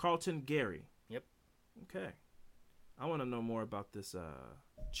 Carlton Gary. Yep. Okay. I want to know more about this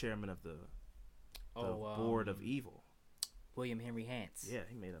chairman of the board of evil. William Henry Hance. Yeah,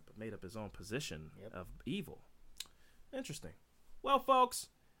 he made up his own position of evil. Interesting. Well, folks,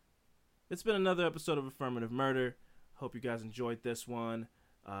 it's been another episode of Affirmative Murder. Hope you guys enjoyed this one.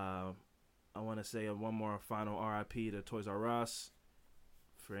 I want to say one more final RIP to Toys R Us.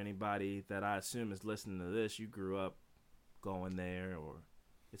 For anybody that I assume is listening to this, you grew up going there, or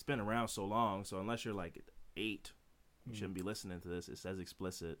it's been around so long. So unless you're like 8, you shouldn't be listening to this. It says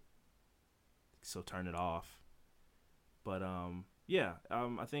explicit, so turn it off. But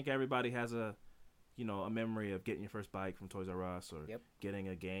I think everybody has a memory of getting your first bike from Toys R Us, or getting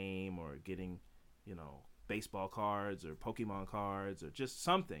a game, or getting baseball cards or Pokemon cards, or just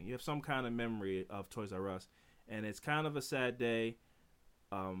something. You have some kind of memory of Toys R Us, and it's kind of a sad day.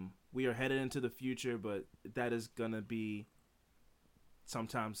 We are headed into the future, but that is going to be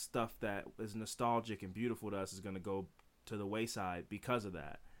sometimes stuff that is nostalgic and beautiful to us is going to go to the wayside because of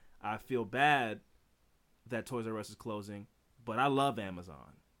that. I feel bad that Toys R Us is closing, but I love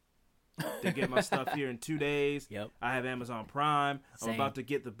Amazon. They get my stuff here in 2 days. Yep. I have Amazon Prime. Same. I'm about to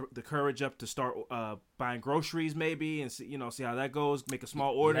get the courage up to start buying groceries maybe, and see how that goes. Make a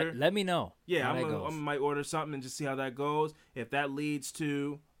small order. Let me know. Yeah, I might order something and just see how that goes. If that leads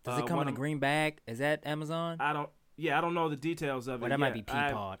to does it come in a green bag? Is that Amazon? I don't know the details of it. Well, that might be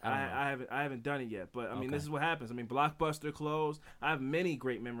Peapod. I haven't done it yet, but I mean, this is what happens. I mean, Blockbuster closed. I have many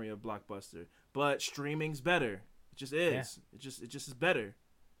great memory of Blockbuster, but streaming's better. It just is. Yeah. It just is better.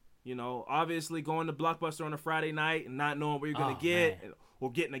 Obviously going to Blockbuster on a Friday night and not knowing what you're gonna get,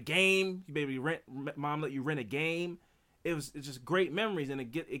 or getting a game. You maybe mom let you rent a game, it's just great memories, and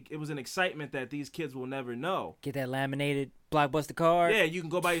it was an excitement that these kids will never know. Get that laminated Blockbuster card. Yeah, you can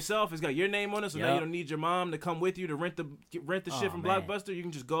go by yourself. It's got your name on it, so now you don't need your mom to come with you to rent the shit from Blockbuster. You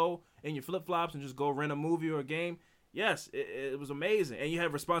can just go in your flip flops and just go rent a movie or a game. Yes, it was amazing, and you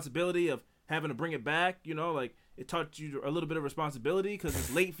have responsibility of having to bring it back. You know, like it taught you a little bit of responsibility because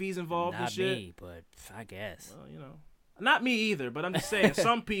there's late fees involved and shit. Not me, but I guess. Well, you know, not me either. But I'm just saying,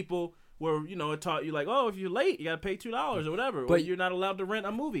 some people. Where, you know, it taught you like, oh, if you're late, you got to pay $2 or whatever. But or you're not allowed to rent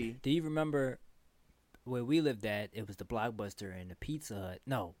a movie. Do you remember where we lived at? It was the Blockbuster and the Pizza Hut.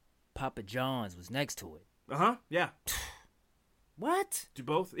 No, Papa John's was next to it. Uh-huh, yeah. What? Do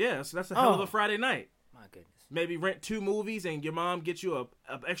both? Yeah, so that's a hell of a Friday night. My goodness. Maybe rent 2 movies and your mom get you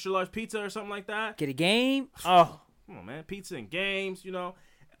a extra large pizza or something like that. Get a game? Oh. Come on, man. Pizza and games, you know.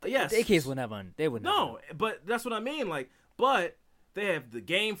 Yes. Their kids wouldn't have they wouldn't. No, but that's what I mean. Like, but... They have the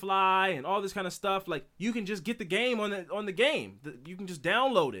GameFly and all this kind of stuff. Like, you can just get the game on the game. You can just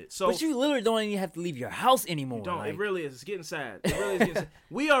download it. So, but you literally don't even have to leave your house anymore. You don't. Like. It really is. It's getting sad. It really is getting sad.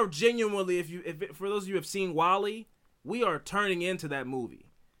 We are genuinely, for those of you who have seen WALL-E, we are turning into that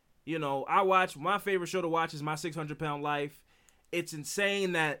movie. You know, my favorite show to watch is My 600-Pound Life. It's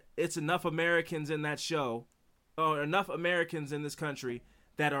insane that it's enough Americans in that show, or enough Americans in this country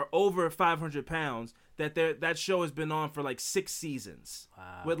that are over 500 pounds, that show has been on for like 6 seasons.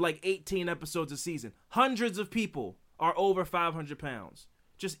 Wow. With like 18 episodes a season. Hundreds of people are over 500 pounds.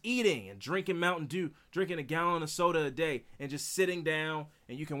 Just eating and drinking Mountain Dew, drinking a gallon of soda a day, and just sitting down,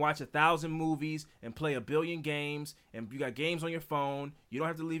 and you can watch 1,000 movies and play 1 billion games, and you got games on your phone. You don't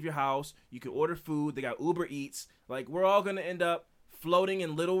have to leave your house. You can order food. They got Uber Eats. Like, we're all going to end up floating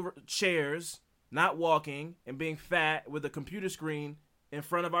in little chairs, not walking, and being fat with a computer screen in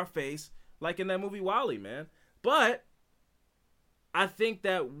front of our face, like in that movie WALL-E, man. But I think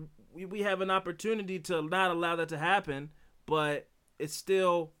that we have an opportunity to not allow that to happen, but it's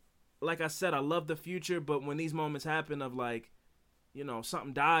still, like I said, I love the future, but when these moments happen of like, you know,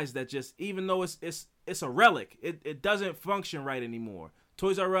 something dies that just, even though it's a relic, it doesn't function right anymore.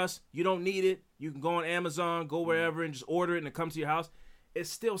 Toys R Us, you don't need it. You can go on Amazon, go wherever, and just order it and it comes to your house. It's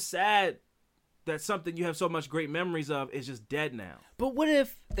still sad that something you have so much great memories of is just dead now. But what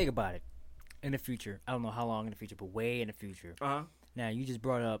if, think about it, in the future, I don't know how long in the future, but way in the future. Uh-huh. Now, you just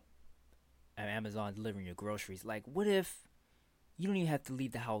brought up Amazon delivering your groceries. Like, what if you don't even have to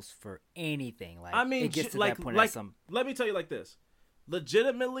leave the house for anything? Like, I mean, it gets to like, that point let me tell you like this.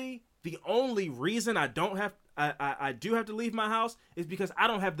 Legitimately, the only reason I do have to leave my house is because I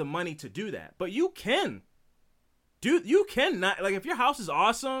don't have the money to do that. But you can. Dude, you cannot. Like, if your house is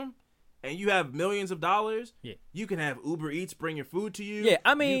awesome and you have millions of dollars, you can have Uber Eats bring your food to you. Yeah,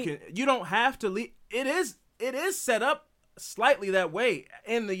 I mean, you don't have to leave. It is set up slightly that way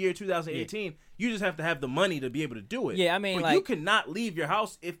in the year 2018. Yeah. You just have to have the money to be able to do it. Yeah, I mean, but like, you cannot leave your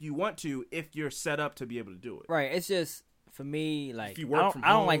house if you want to, if you're set up to be able to do it. Right. It's just, for me, like, I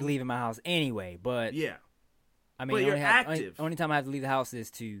don't like leaving my house anyway, but yeah. I mean, but you're active. Only time I have to leave the house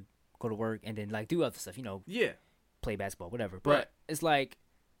is to go to work and then like do other stuff, you know. Yeah. Play basketball, whatever. But it's like,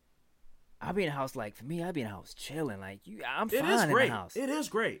 I'll be in the house, like, for me, I'll be in the house chilling. Like, I'm fine in the house. It is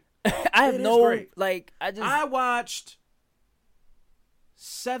great. I watched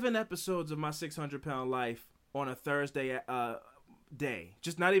 7 episodes of My 600-Pound Life on a Thursday day.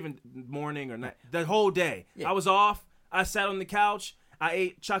 Just not even morning or night. The whole day. Yeah. I was off. I sat on the couch. I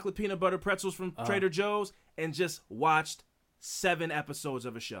ate chocolate peanut butter pretzels from Trader Joe's and just watched 7 episodes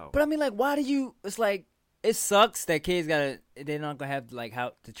of a show. But I mean, like, why do you, it's like, it sucks that kids they're not gonna have like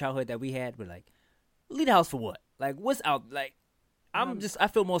how the childhood that we had. But like, leave the house for what? Like, what's out? Like, I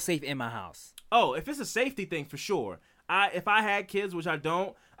feel more safe in my house. Oh, if it's a safety thing, for sure. If I had kids, which I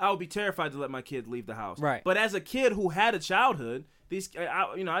don't, I would be terrified to let my kids leave the house. Right. But as a kid who had a childhood,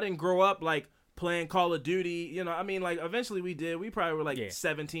 I didn't grow up like playing Call of Duty. You know, I mean, like, eventually we did. We probably were like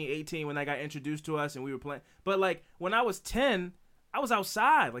 17, 18 when that got introduced to us and we were playing. But like when I was 10, I was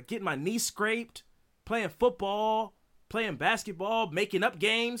outside, like getting my knee scraped, playing football, playing basketball, making up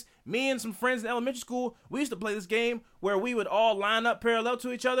games. Me and some friends in elementary school, we used to play this game where we would all line up parallel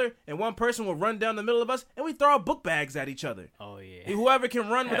to each other, and one person would run down the middle of us, and we throw our book bags at each other. Oh, yeah. And whoever can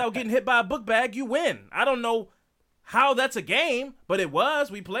run without getting hit by a book bag, you win. I don't know how that's a game, but it was.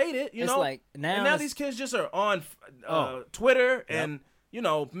 We played it, you know? Like, now these kids just are on Twitter and, you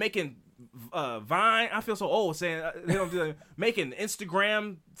know, making Vine. I feel so old saying they don't do that. Making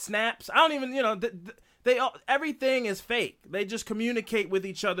Instagram snaps. I don't even, you know, everything is fake. They just communicate with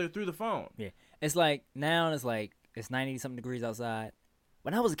each other through the phone. Yeah, it's like now it's 90 something degrees outside.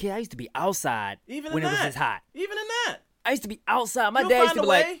 When I was a kid, I used to be outside even when it was this hot. Even in that, I used to be outside. My dad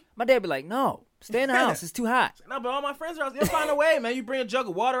would be like, no, Stay in the house. It's too hot. No, but all my friends are out. They'll find a way, man. You bring a jug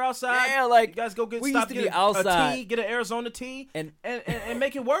of water outside. Yeah, like you guys go get we stop used to be get outside. a tea, get an Arizona tea, and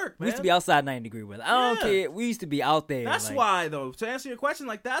make it work, man. We used to be outside 90-degree weather. I don't care. We used to be out there. That's why, though. To answer your question,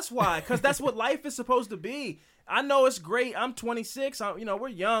 like that's why, because that's what life is supposed to be. I know it's great. I'm 26. We're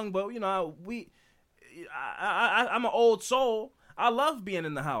young, but I'm an old soul. I love being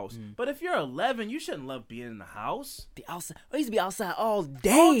in the house. But if you're 11, you shouldn't love being in the house. Be outside. I used to be outside all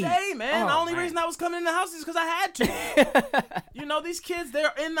day. All day, man. The only reason I was coming in the house is because I had to. These kids,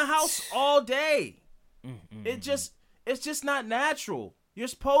 they're in the house all day. It's just not natural. You're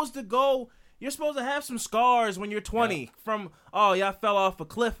supposed to have some scars when you're 20 from, I fell off a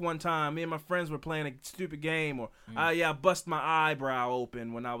cliff one time. Me and my friends were playing a stupid game. Or, I bust my eyebrow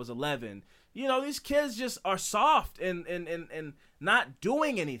open when I was 11. These kids just are soft and not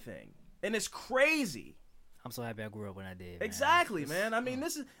doing anything. And it's crazy. I'm so happy I grew up when I did. Man. Exactly, man. I mean,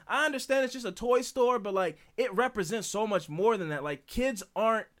 I understand it's just a toy store, but, like, it represents so much more than that. Like, kids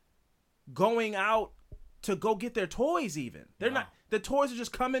aren't going out to go get their toys even. They're not. The toys are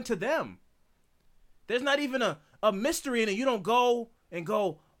just coming to them. There's not even a mystery in it. You don't go,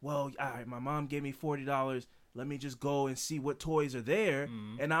 well, all right, my mom gave me $40. Let me just go and see what toys are there.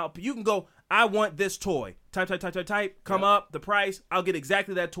 And you can go, I want this toy. Type, come up, the price. I'll get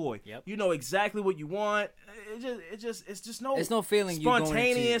exactly that toy. Yep. You know exactly what you want. It's just no. It's no feeling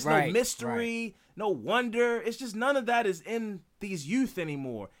spontaneous, no mystery, no wonder. It's just none of that is in these youth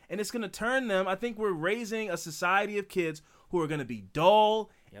anymore. And it's going to turn them. I think we're raising a society of kids who are going to be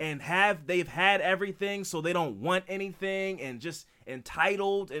dull and they've had everything, so they don't want anything and just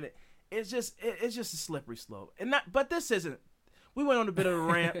entitled. And it's just a slippery slope. But this isn't. We went on a bit of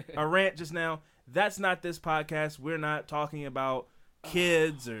a rant just now. That's not this podcast. We're not talking about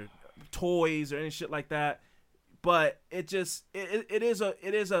kids or toys or any shit like that. But it is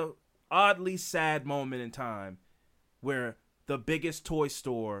a oddly sad moment in time where the biggest toy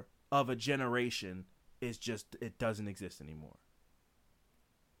store of a generation it doesn't exist anymore.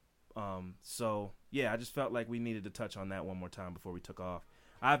 So yeah, I just felt like we needed to touch on that one more time before we took off.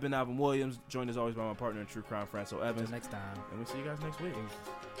 I've been Alvin Williams, joined as always by my partner in true crime, Franco Evans. Until next time. And we'll see you guys next week.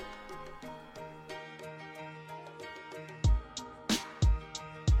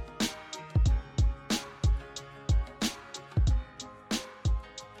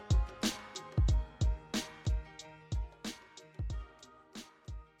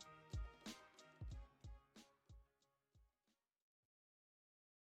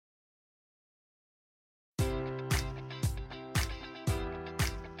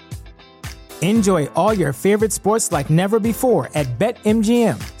 Enjoy all your favorite sports like never before at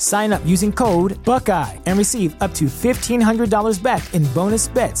BetMGM. Sign up using code Buckeye and receive up to $1,500 back in bonus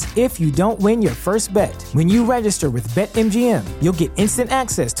bets if you don't win your first bet. When you register with BetMGM, you'll get instant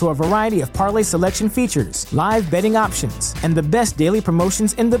access to a variety of parlay selection features, live betting options, and the best daily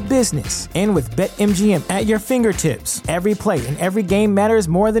promotions in the business. And with BetMGM at your fingertips, every play and every game matters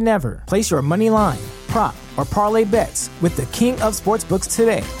more than ever. Place your money line, prop, or parlay bets with the king of sportsbooks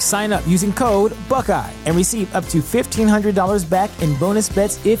today. Sign up using code Buckeye and receive up to $1,500 back in bonus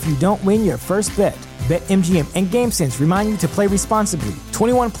bets if you don't win your first bet. BetMGM and GameSense remind you to play responsibly.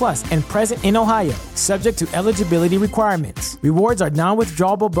 21 plus and present in Ohio, subject to eligibility requirements. Rewards are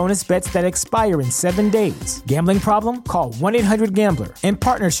non-withdrawable bonus bets that expire in 7 days. Gambling problem? Call 1-800-GAMBLER. In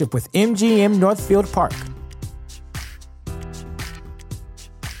partnership with MGM Northfield Park.